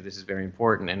sector this is very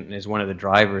important, and is one of the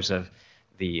drivers of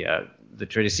the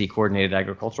Tritici Coordinated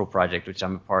Agricultural Project, which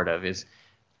I'm a part of, is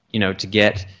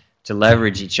to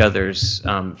leverage each other's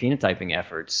phenotyping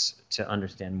efforts to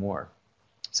understand more.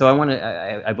 So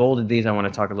I bolded these. I want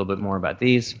to talk a little bit more about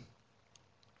these.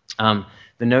 The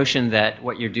notion that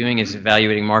what you're doing is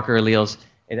evaluating marker alleles,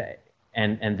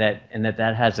 and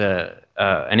that has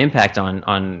an impact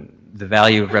on the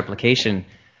value of replication.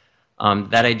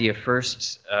 That idea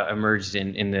first emerged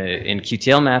in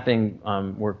QTL mapping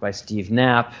work by Steve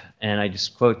Knapp, and I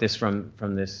just quote this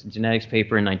from this genetics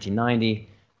paper in 1990.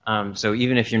 So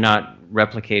even if you're not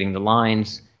replicating the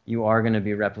lines, you are going to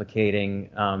be replicating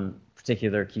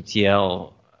particular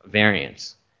QTL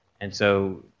variants. And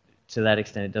so to that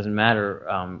extent, it doesn't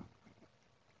matter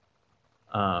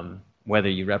whether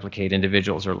you replicate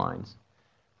individuals or lines.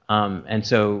 And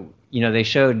so, they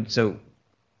showed, so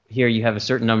here you have a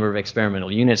certain number of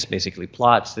experimental units, basically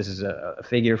plots. This is a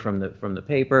figure from the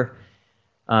paper.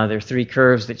 There are 3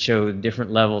 curves that show different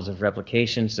levels of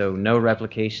replication. So no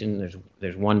replication,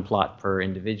 there's 1 plot per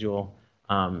individual,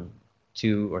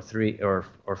 2 or 3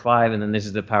 or 5, and then this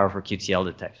is the power for QTL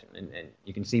detection. And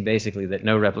you can see basically that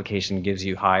no replication gives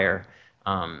you higher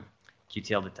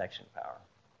QTL detection power.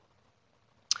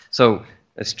 So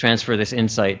let's transfer this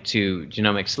insight to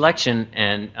genomic selection,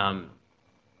 and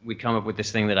we come up with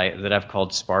this thing that I've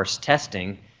called sparse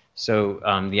testing. So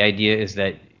the idea is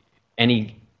that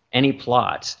any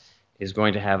plot is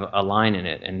going to have a line in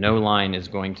it, and no line is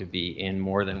going to be in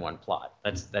more than 1 plot.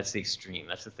 That's the extreme.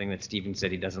 That's the thing that Stephen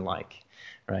said he doesn't like,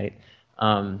 right?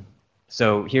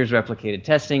 So here's replicated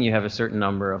testing. You have a certain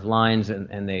number of lines,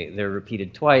 and they're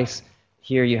repeated twice.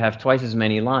 Here you have twice as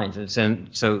many lines. And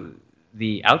so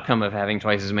the outcome of having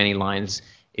twice as many lines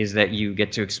is that you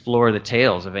get to explore the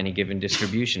tails of any given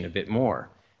distribution a bit more.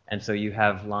 And so you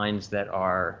have lines that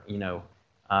are,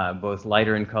 both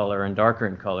lighter in color and darker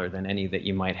in color than any that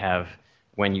you might have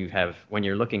when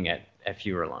you're looking at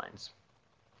fewer lines.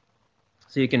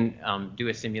 So you can do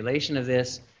a simulation of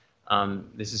this.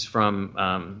 This is from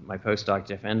my postdoc,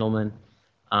 Jeff Endelman.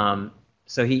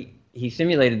 So he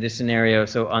simulated this scenario.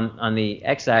 So on the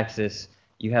x-axis,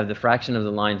 you have the fraction of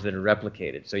the lines that are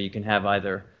replicated. So you can have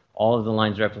either all of the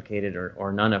lines replicated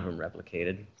or none of them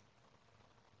replicated.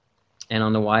 And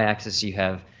on the y-axis, you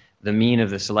have the mean of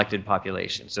the selected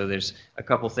population. So there's a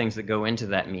couple things that go into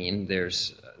that mean.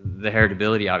 There's the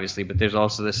heritability, obviously, but there's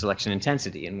also the selection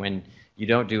intensity. And when you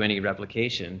don't do any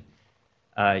replication,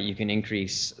 you can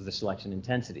increase the selection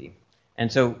intensity.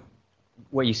 And so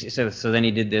what you see, so then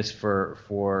he did this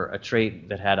for a trait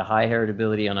that had a high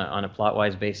heritability on a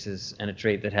plotwise basis and a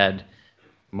trait that had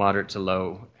moderate to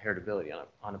low heritability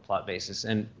on a plot basis.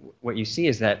 And what you see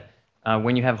is that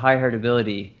when you have high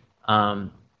heritability,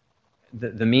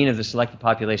 the mean of the selected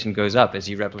population goes up as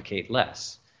you replicate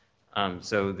less.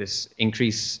 So this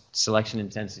increased selection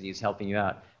intensity is helping you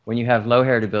out. When you have low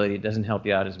heritability, it doesn't help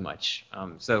you out as much.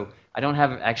 So I don't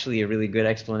have actually a really good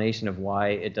explanation of why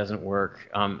it doesn't work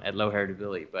at low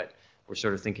heritability, but we're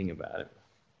sort of thinking about it.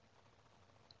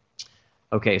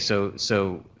 Okay, so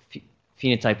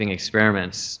phenotyping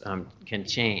experiments can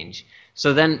change.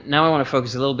 So then now I want to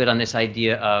focus a little bit on this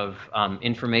idea of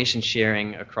information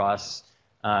sharing across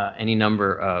any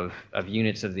number of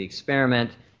units of the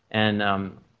experiment. And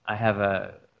I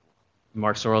have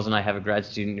Mark Sorrells and I have a grad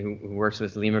student who works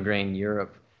with Limagrain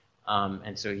Europe.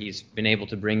 And so he's been able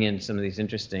to bring in some of these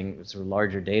interesting sort of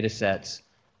larger data sets.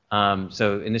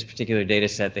 So in this particular data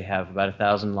set, they have about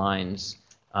 1,000 lines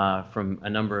from a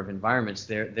number of environments.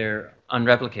 They're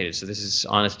unreplicated, so this is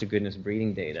honest-to-goodness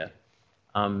breeding data.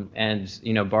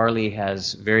 And barley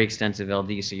has very extensive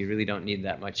LD, so you really don't need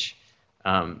that much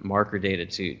marker data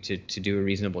to do a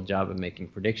reasonable job of making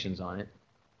predictions on it.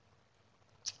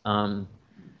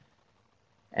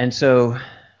 And so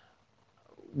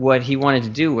what he wanted to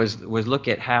do was look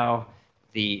at how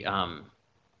the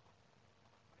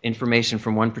information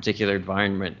from one particular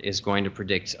environment is going to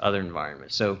predict other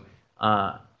environments. So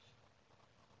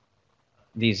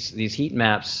these heat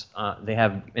maps, they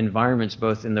have environments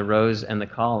both in the rows and the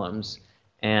columns.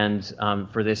 And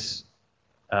for this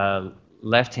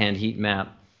left-hand heat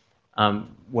map,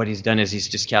 what he's done is he's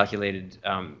just calculated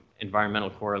environmental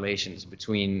correlations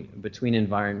between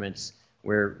environments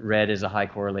where red is a high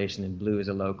correlation and blue is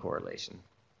a low correlation.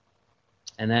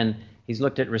 And then he's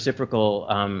looked at reciprocal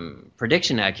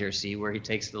prediction accuracy, where he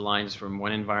takes the lines from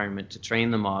one environment to train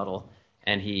the model,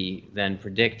 and he then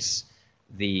predicts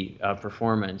the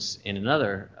performance in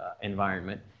another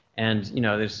environment. And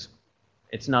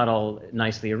it's not all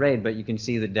nicely arrayed, but you can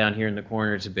see that down here in the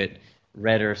corner it's a bit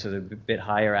redder, so they're a bit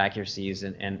higher accuracies,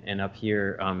 and up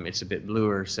here it's a bit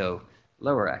bluer, so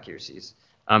lower accuracies.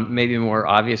 Maybe a more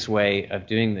obvious way of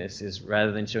doing this is,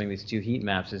 rather than showing these two heat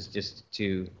maps, is just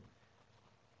to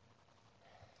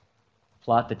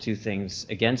plot the two things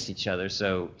against each other.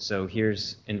 So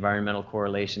here's environmental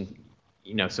correlation.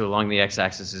 So along the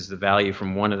x-axis is the value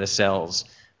from one of the cells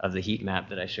of the heat map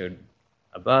that I showed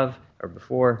above or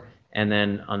before, and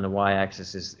then on the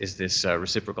y-axis is this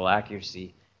reciprocal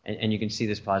accuracy, and you can see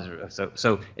this positive.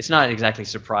 So it's not exactly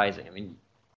surprising. I mean,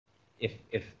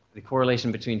 if the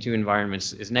correlation between two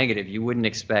environments is negative, you wouldn't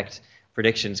expect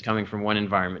predictions coming from one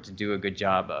environment to do a good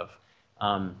job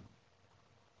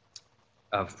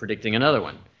of predicting another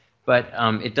one. But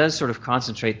it does sort of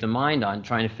concentrate the mind on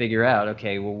trying to figure out,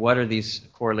 okay, well, what are these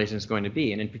correlations going to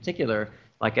be? And in particular,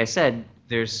 like I said,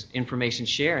 there's information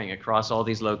sharing across all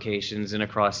these locations and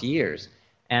across years.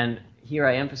 And here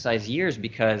I emphasize years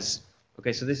because,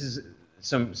 okay, so this is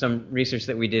some research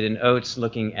that we did in oats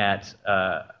looking at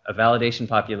a validation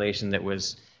population that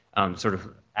was sort of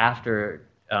after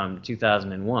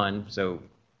 2001, so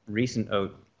recent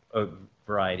oat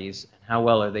varieties. How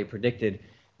well are they predicted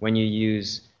when you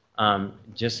use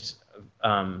just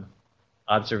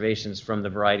observations from the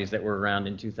varieties that were around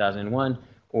in 2001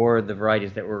 or the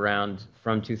varieties that were around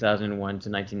from 2001 to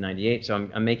 1998. So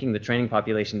I'm making the training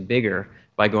population bigger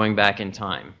by going back in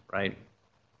time, right?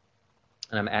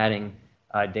 And I'm adding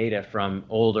data from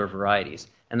older varieties.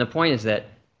 And the point is that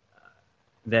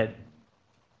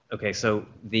okay, so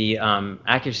the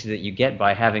accuracy that you get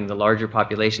by having the larger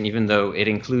population, even though it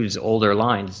includes older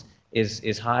lines,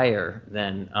 is higher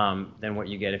than what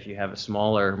you get if you have a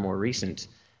smaller, more recent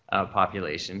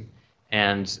population.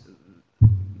 And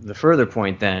the further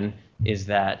point then is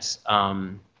that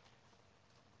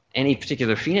any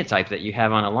particular phenotype that you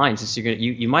have on a line, since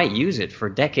you might use it for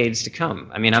decades to come.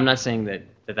 I mean, I'm not saying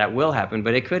that will happen,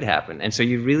 but it could happen. And so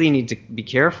you really need to be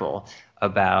careful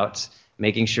about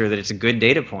making sure that it's a good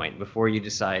data point before you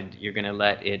decide you're going to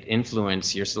let it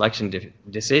influence your selection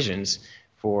decisions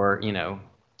for,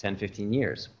 10, 15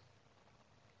 years.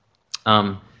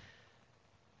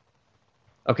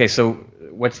 Okay, so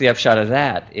what's the upshot of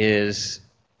that is,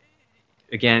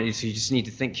 again, you just need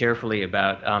to think carefully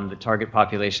about the target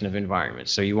population of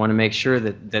environments. So you want to make sure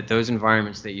that those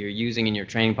environments that you're using in your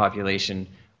training population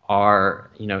are,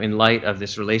 in light of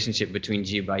this relationship between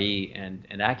G by E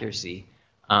and accuracy,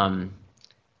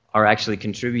 are actually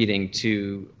contributing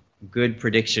to good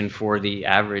prediction for the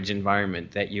average environment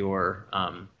that you're,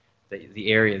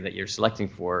 the area that you're selecting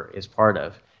for is part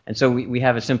of. And so we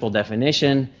have a simple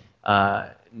definition,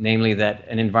 namely that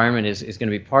an environment is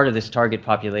going to be part of this target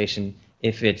population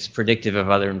if it's predictive of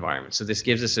other environments. So this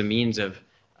gives us a means of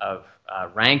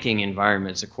ranking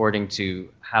environments according to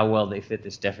how well they fit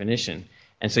this definition.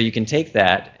 And so you can take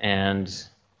that and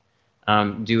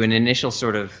do an initial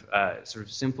sort of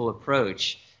simple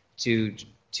approach to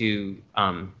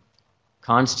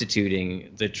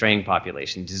constituting the training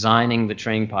population, designing the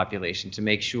training population to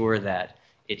make sure that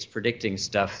it's predicting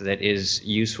stuff that is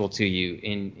useful to you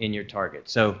in your target.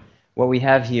 So what we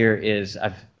have here is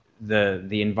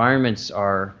the environments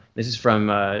are, this is from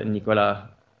Nicolas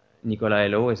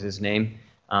Helot is his name,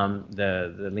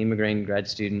 the Lima Grain grad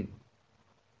student.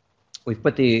 We've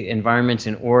put the environments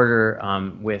in order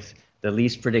with the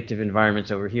least predictive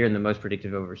environments over here and the most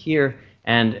predictive over here.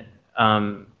 And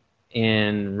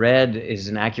in red is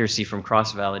an accuracy from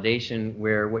cross-validation,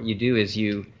 where what you do is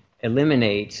you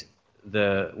eliminate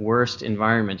the worst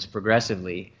environments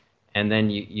progressively, and then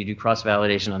you do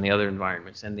cross-validation on the other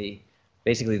environments. And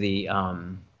basically the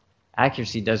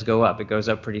accuracy does go up. It goes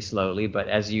up pretty slowly, but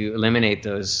as you eliminate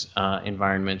those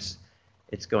environments,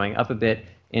 it's going up a bit.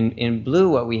 In blue,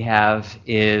 what we have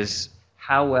is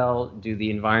how well do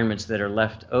the environments that are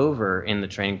left over in the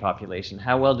training population,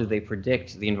 how well do they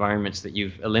predict the environments that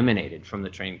you've eliminated from the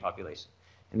training population?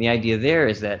 And the idea there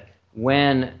is that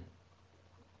when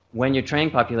your training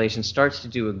population starts to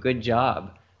do a good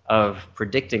job of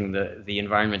predicting the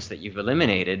environments that you've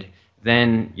eliminated,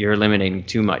 then you're eliminating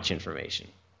too much information.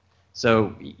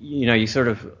 So, you sort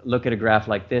of look at a graph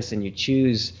like this and you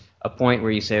choose a point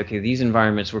where you say, okay, these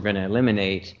environments we're going to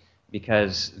eliminate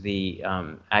because the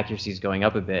accuracy is going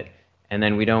up a bit, and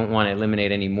then we don't want to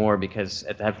eliminate any more because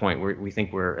at that point we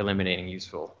think we're eliminating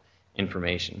useful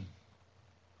information.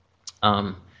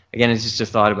 Again, it's just a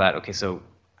thought about, okay, so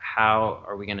how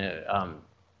are we going to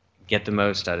get the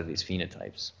most out of these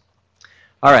phenotypes?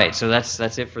 All right, so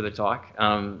that's it for the talk.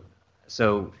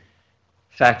 So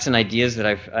facts and ideas that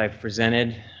I've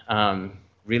presented.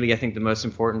 Really, I think the most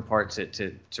important part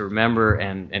to remember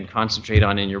and concentrate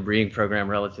on in your breeding program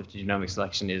relative to genomic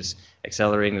selection is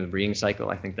accelerating the breeding cycle.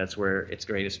 I think that's where its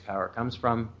greatest power comes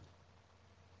from.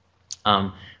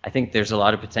 I think there's a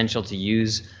lot of potential to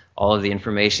use all of the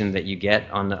information that you get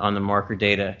on the marker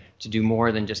data to do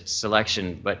more than just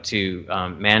selection, but to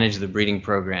manage the breeding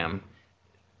program,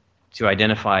 to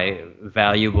identify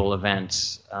valuable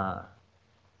events,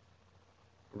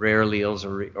 rare alleles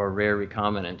or rare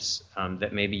recombinants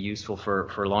that may be useful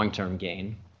for long-term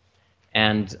gain.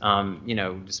 And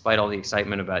despite all the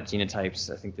excitement about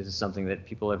genotypes, I think this is something that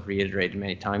people have reiterated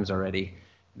many times already.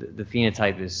 The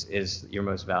phenotype is your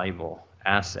most valuable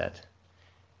asset.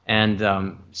 And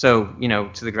so,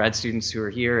 to the grad students who are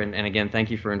here, and again, thank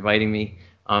you for inviting me.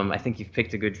 I think you've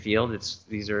picked a good field.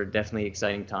 These are definitely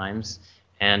exciting times.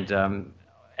 And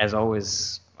as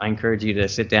always, I encourage you to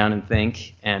sit down and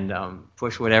think and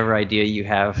push whatever idea you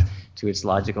have to its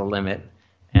logical limit,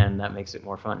 and that makes it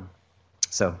more fun.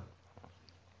 So,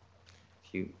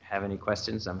 if you have any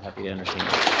questions, I'm happy to entertain them.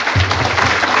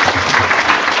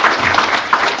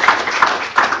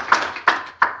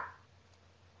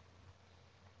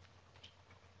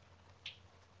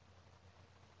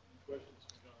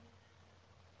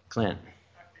 Clint.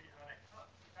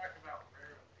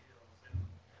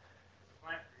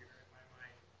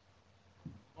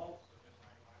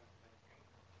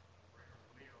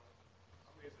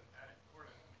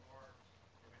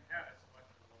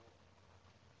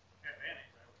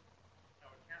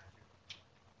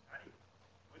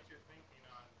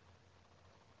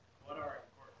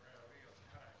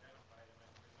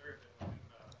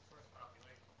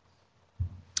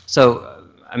 So,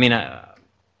 I'm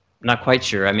not quite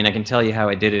sure. I can tell you how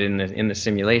I did it in the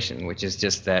simulation, which is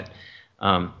just that.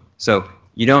 So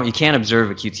you can't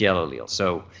observe a QTL allele.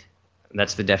 So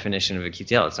That's the definition of a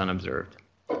QTL. It's unobserved.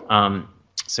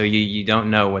 So you don't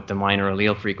know what the minor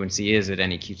allele frequency is at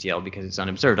any QTL because it's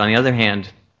unobserved. On the other hand,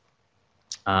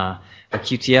 a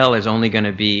QTL is only going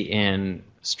to be in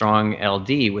strong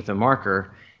LD with a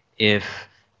marker if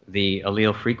the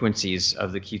allele frequencies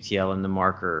of the QTL and the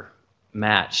marker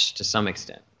match to some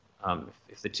extent.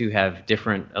 If the two have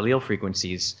different allele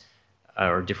frequencies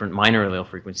or different minor allele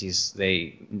frequencies,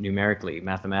 they numerically,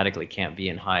 mathematically can't be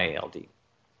in high LD.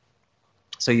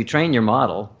 So you train your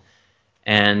model,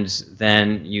 and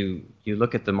then you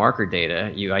look at the marker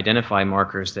data, you identify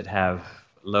markers that have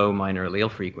low minor allele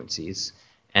frequencies,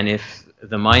 and if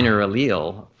the minor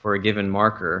allele for a given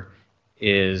marker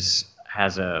has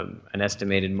an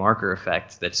estimated marker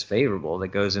effect that's favorable, that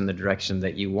goes in the direction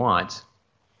that you want,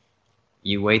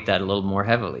 you weight that a little more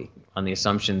heavily on the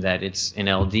assumption that it's in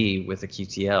LD with a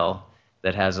QTL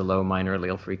that has a low minor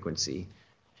allele frequency.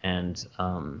 And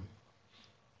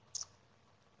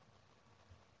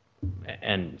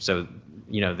so,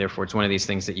 therefore, it's one of these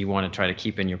things that you want to try to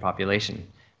keep in your population.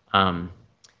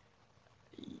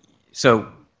 So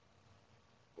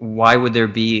why would there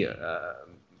be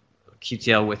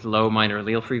QTL with low minor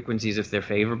allele frequencies if they're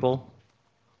favorable?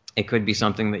 It could be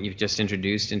something that you've just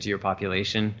introduced into your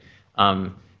population.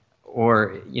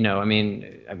 Or,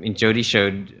 Jody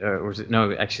showed,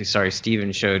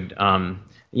 Stephen showed,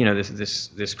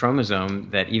 this chromosome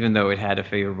that even though it had a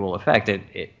favorable effect,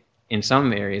 it in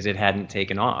some areas it hadn't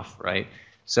taken off, right?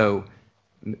 So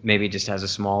maybe it just has a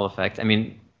small effect. I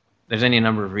mean, there's any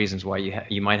number of reasons why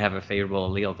you might have a favorable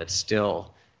allele that's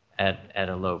still at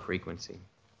a low frequency.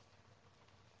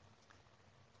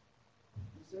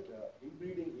 You said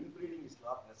inbreeding is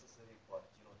not necessary for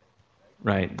genotyping,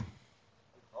 right? Right.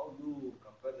 How do you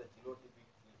compare the genotypic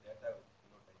data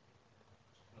with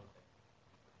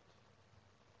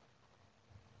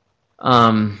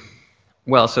phenotypic?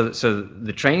 Well, so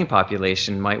the training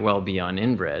population might well be on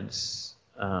inbreds,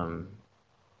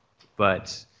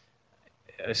 but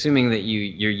assuming that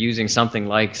you're using something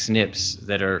like SNPs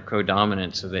that are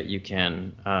codominant so that you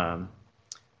can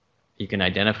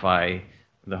identify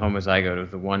the homozygote of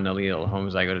the one allele,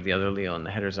 homozygote of the other allele, and the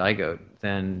heterozygote,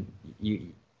 then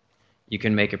you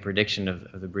can make a prediction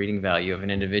of the breeding value of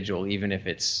an individual even if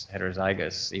it's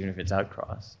heterozygous, even if it's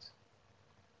outcrossed.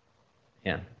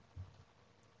 Yeah.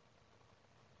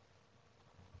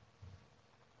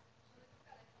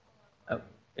 Oh,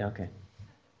 yeah, okay.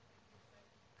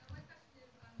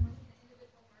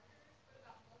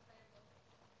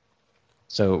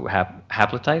 So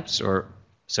haplotypes, or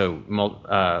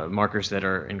markers that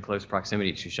are in close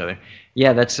proximity to each other.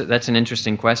 Yeah, that's an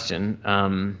interesting question.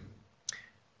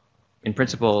 In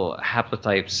principle,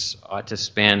 haplotypes ought to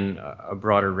span a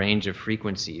broader range of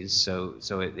frequencies, so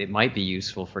it might be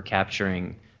useful for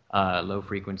capturing low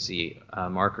frequency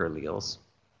marker alleles.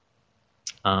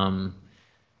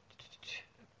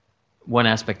 One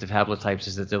aspect of haplotypes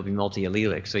is that they'll be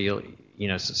multi-allelic. So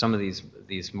so some of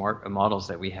these models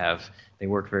that we have, they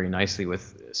work very nicely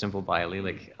with simple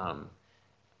biallelic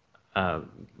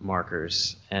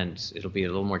markers, and it'll be a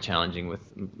little more challenging with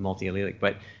multi-allelic.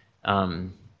 But I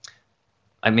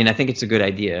think it's a good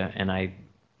idea, and I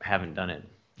haven't done it.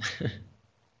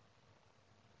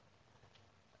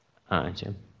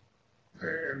 Jim.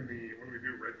 When we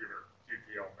do regular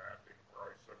QTL mapping, we're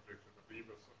always subject to the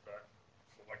Beavis effect,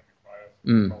 selective bias,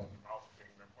 mouse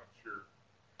kingdom. What's your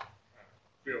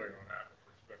feeling on that with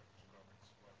respect to genomic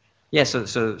selection? Yeah,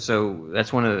 so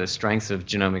that's one of the strengths of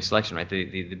genomic selection, right?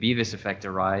 The Beavis effect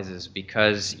arises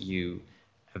because you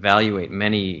evaluate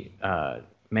many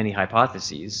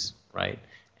hypotheses, right?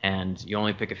 And you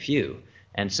only pick a few.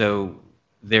 And so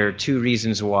there are two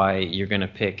reasons why you're going to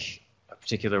pick a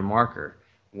particular marker.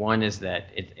 One is that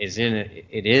it is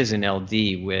in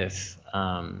LD with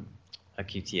a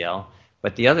QTL,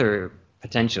 but the other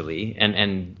potentially,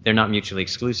 and they're not mutually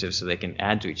exclusive, so they can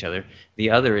add to each other. The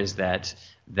other is that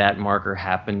marker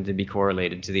happened to be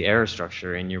correlated to the error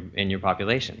structure in your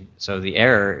population. So the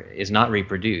error is not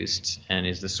reproduced and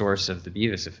is the source of the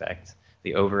Beavis effect,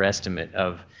 the overestimate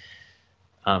of.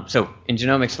 So in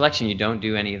genomic selection, you don't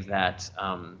do any of that.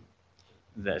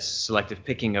 The selective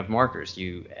picking of markers.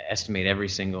 You estimate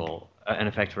an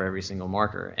effect for every single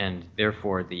marker, and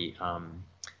therefore the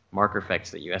marker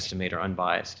effects that you estimate are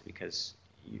unbiased because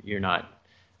you're not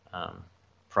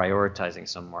prioritizing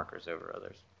some markers over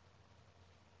others.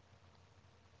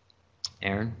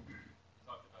 Aaron? You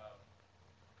talked about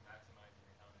maximizing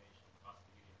recombination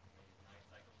possibly from maybe 9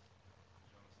 cycles.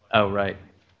 Oh, right. Do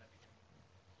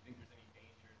you think there's any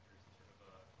danger if there's sort of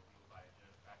a allele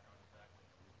biogenic background effect and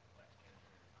the allele collects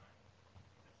cancer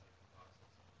over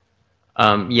time?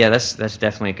 Yeah, that's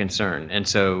definitely a concern. And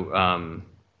so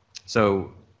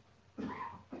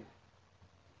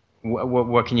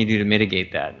what can you do to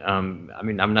mitigate that? I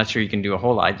mean, I'm not sure you can do a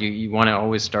whole lot. You want to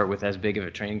always start with as big of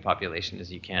a training population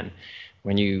as you can.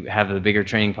 When you have the bigger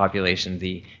training population,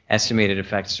 the estimated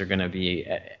effects are going to be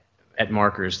at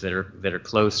markers that are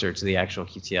closer to the actual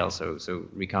QTL. So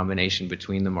recombination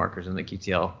between the markers and the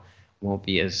QTL won't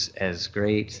be as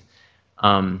great.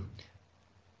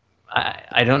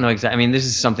 I don't know exactly. I mean, this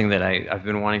is something that I've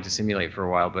been wanting to simulate for a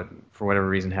while, but for whatever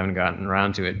reason haven't gotten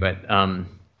around to it. But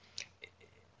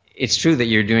it's true that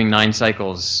you're doing 9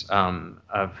 cycles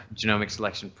of genomic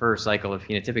selection per cycle of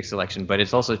phenotypic selection, but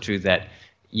it's also true that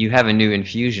you have a new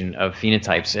infusion of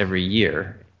phenotypes every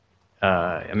year.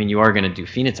 I mean, you are going to do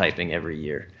phenotyping every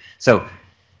year. So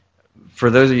for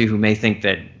those of you who may think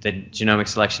that genomic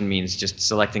selection means just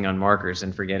selecting on markers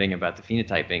and forgetting about the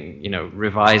phenotyping,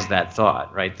 revise that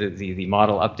thought, right? The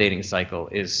model updating cycle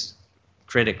is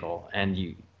critical,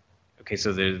 and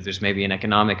so there's maybe a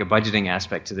budgeting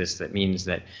aspect to this that means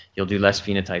that you'll do less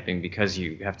phenotyping because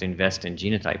you have to invest in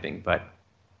genotyping, but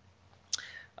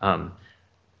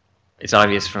it's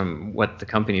obvious from what the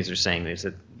companies are saying is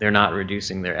that they're not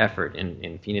reducing their effort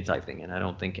in phenotyping, and I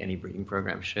don't think any breeding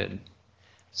program should.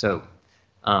 So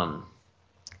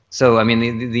I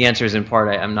mean, the answer is in part,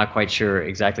 I'm not quite sure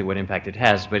exactly what impact it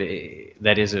has, but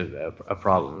that is a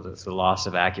problem. It's the loss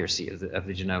of accuracy of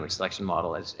the genomic selection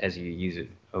model as you use it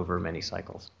over many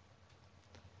cycles.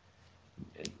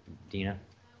 Dina?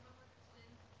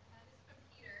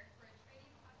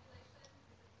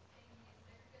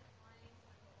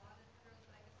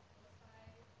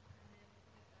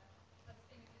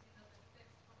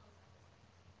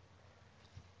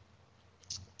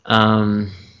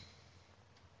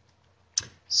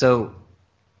 So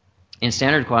in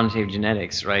standard quantitative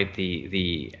genetics, right,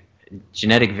 the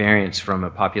genetic variance from a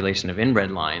population of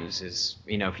inbred lines is,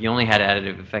 if you only had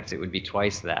additive effects, it would be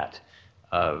twice that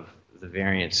of the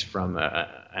variance from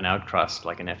an outcrossed,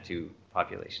 like an F2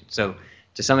 population. So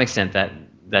to some extent,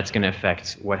 that's going to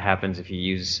affect what happens if you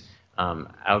use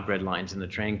outbred lines in the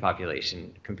training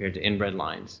population compared to inbred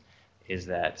lines, is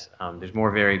that there's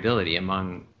more variability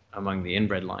among the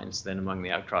inbred lines than among the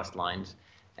outcrossed lines.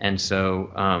 And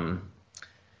so,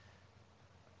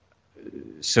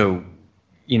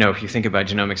 if you think about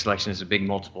genomic selection as a big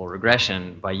multiple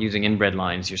regression, by using inbred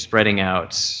lines, you're spreading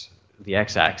out the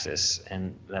x-axis,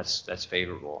 and that's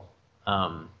favorable.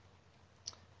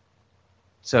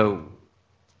 So,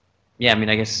 yeah, I mean,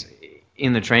 I guess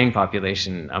in the training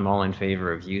population, I'm all in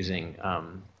favor of using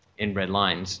inbred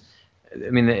lines. I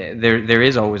mean, there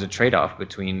is always a trade-off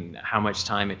between how much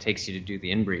time it takes you to do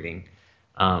the inbreeding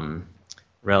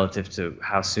relative to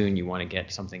how soon you want to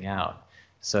get something out.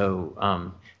 So,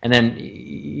 and then,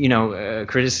 a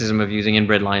criticism of using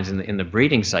inbred lines in the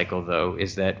breeding cycle, though,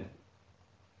 is that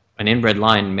an inbred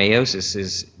line, meiosis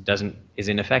is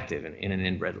ineffective in an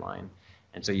inbred line.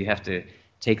 And so you have to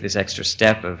take this extra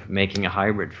step of making a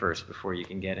hybrid first before you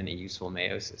can get any useful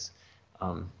meiosis.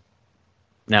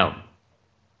 Now,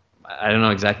 I don't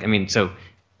know exactly, I mean, so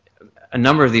a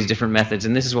number of these different methods,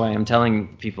 and this is why I'm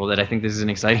telling people that I think this is an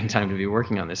exciting time to be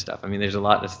working on this stuff. I mean, there's a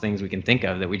lot of things we can think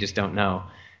of that we just don't know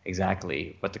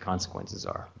exactly what the consequences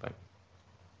are. But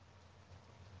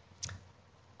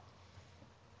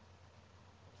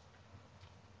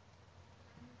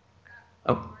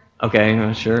oh,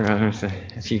 okay, sure.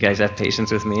 If you guys have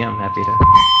patience with me, I'm happy to.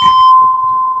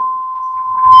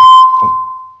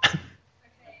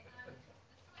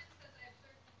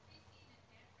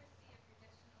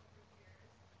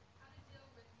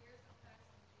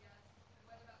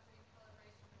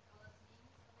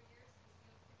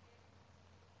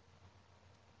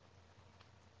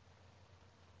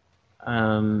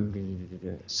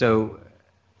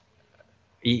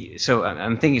 So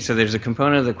I'm thinking, so there's a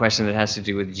component of the question that has to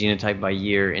do with genotype by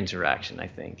year interaction, I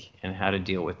think, and how to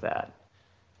deal with that.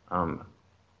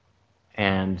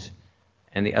 And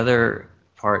the other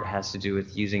part has to do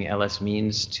with using LS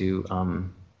means to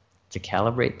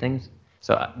calibrate things.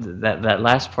 So that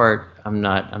last part I'm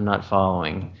not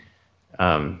following.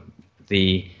 I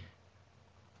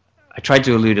tried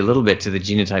to allude a little bit to the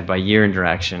genotype by year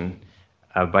interaction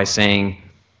by saying,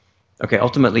 okay,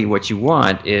 ultimately what you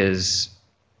want is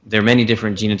there are many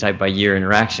different genotype by year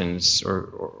interactions,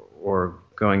 or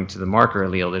going to the marker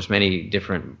allele, there's many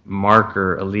different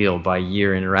marker allele by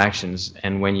year interactions,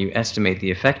 and when you estimate the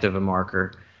effect of a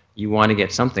marker, you want to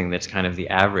get something that's kind of the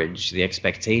average, the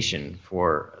expectation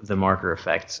for the marker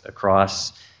effects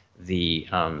across the,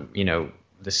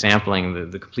 the sampling,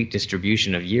 the complete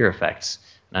distribution of year effects.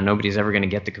 Now, nobody's ever going to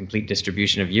get the complete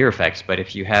distribution of year effects, but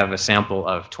if you have a sample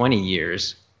of 20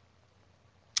 years,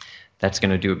 that's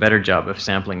going to do a better job of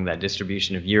sampling that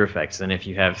distribution of year effects than if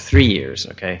you have 3 years,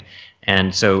 okay?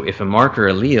 And so if a marker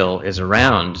allele is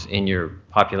around in your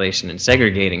population and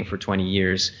segregating for 20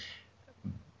 years,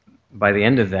 by the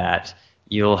end of that,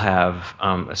 you'll have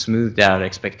a smoothed out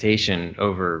expectation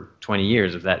over 20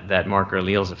 years of that marker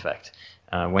alleles effect.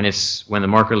 When the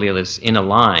marker allele is in a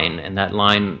line, and that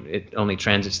line, it only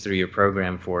transits through your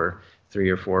program for 3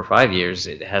 or 4 or 5 years,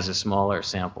 it has a smaller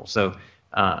sample. So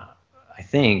I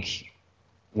think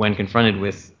when confronted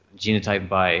with genotype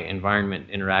by environment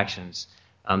interactions,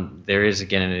 there is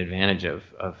again an advantage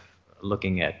of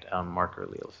looking at marker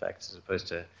allele effects as opposed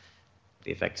to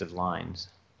the effects of lines.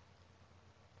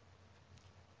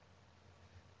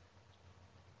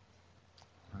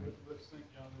 Let's thank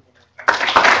Jean-Luc one more time.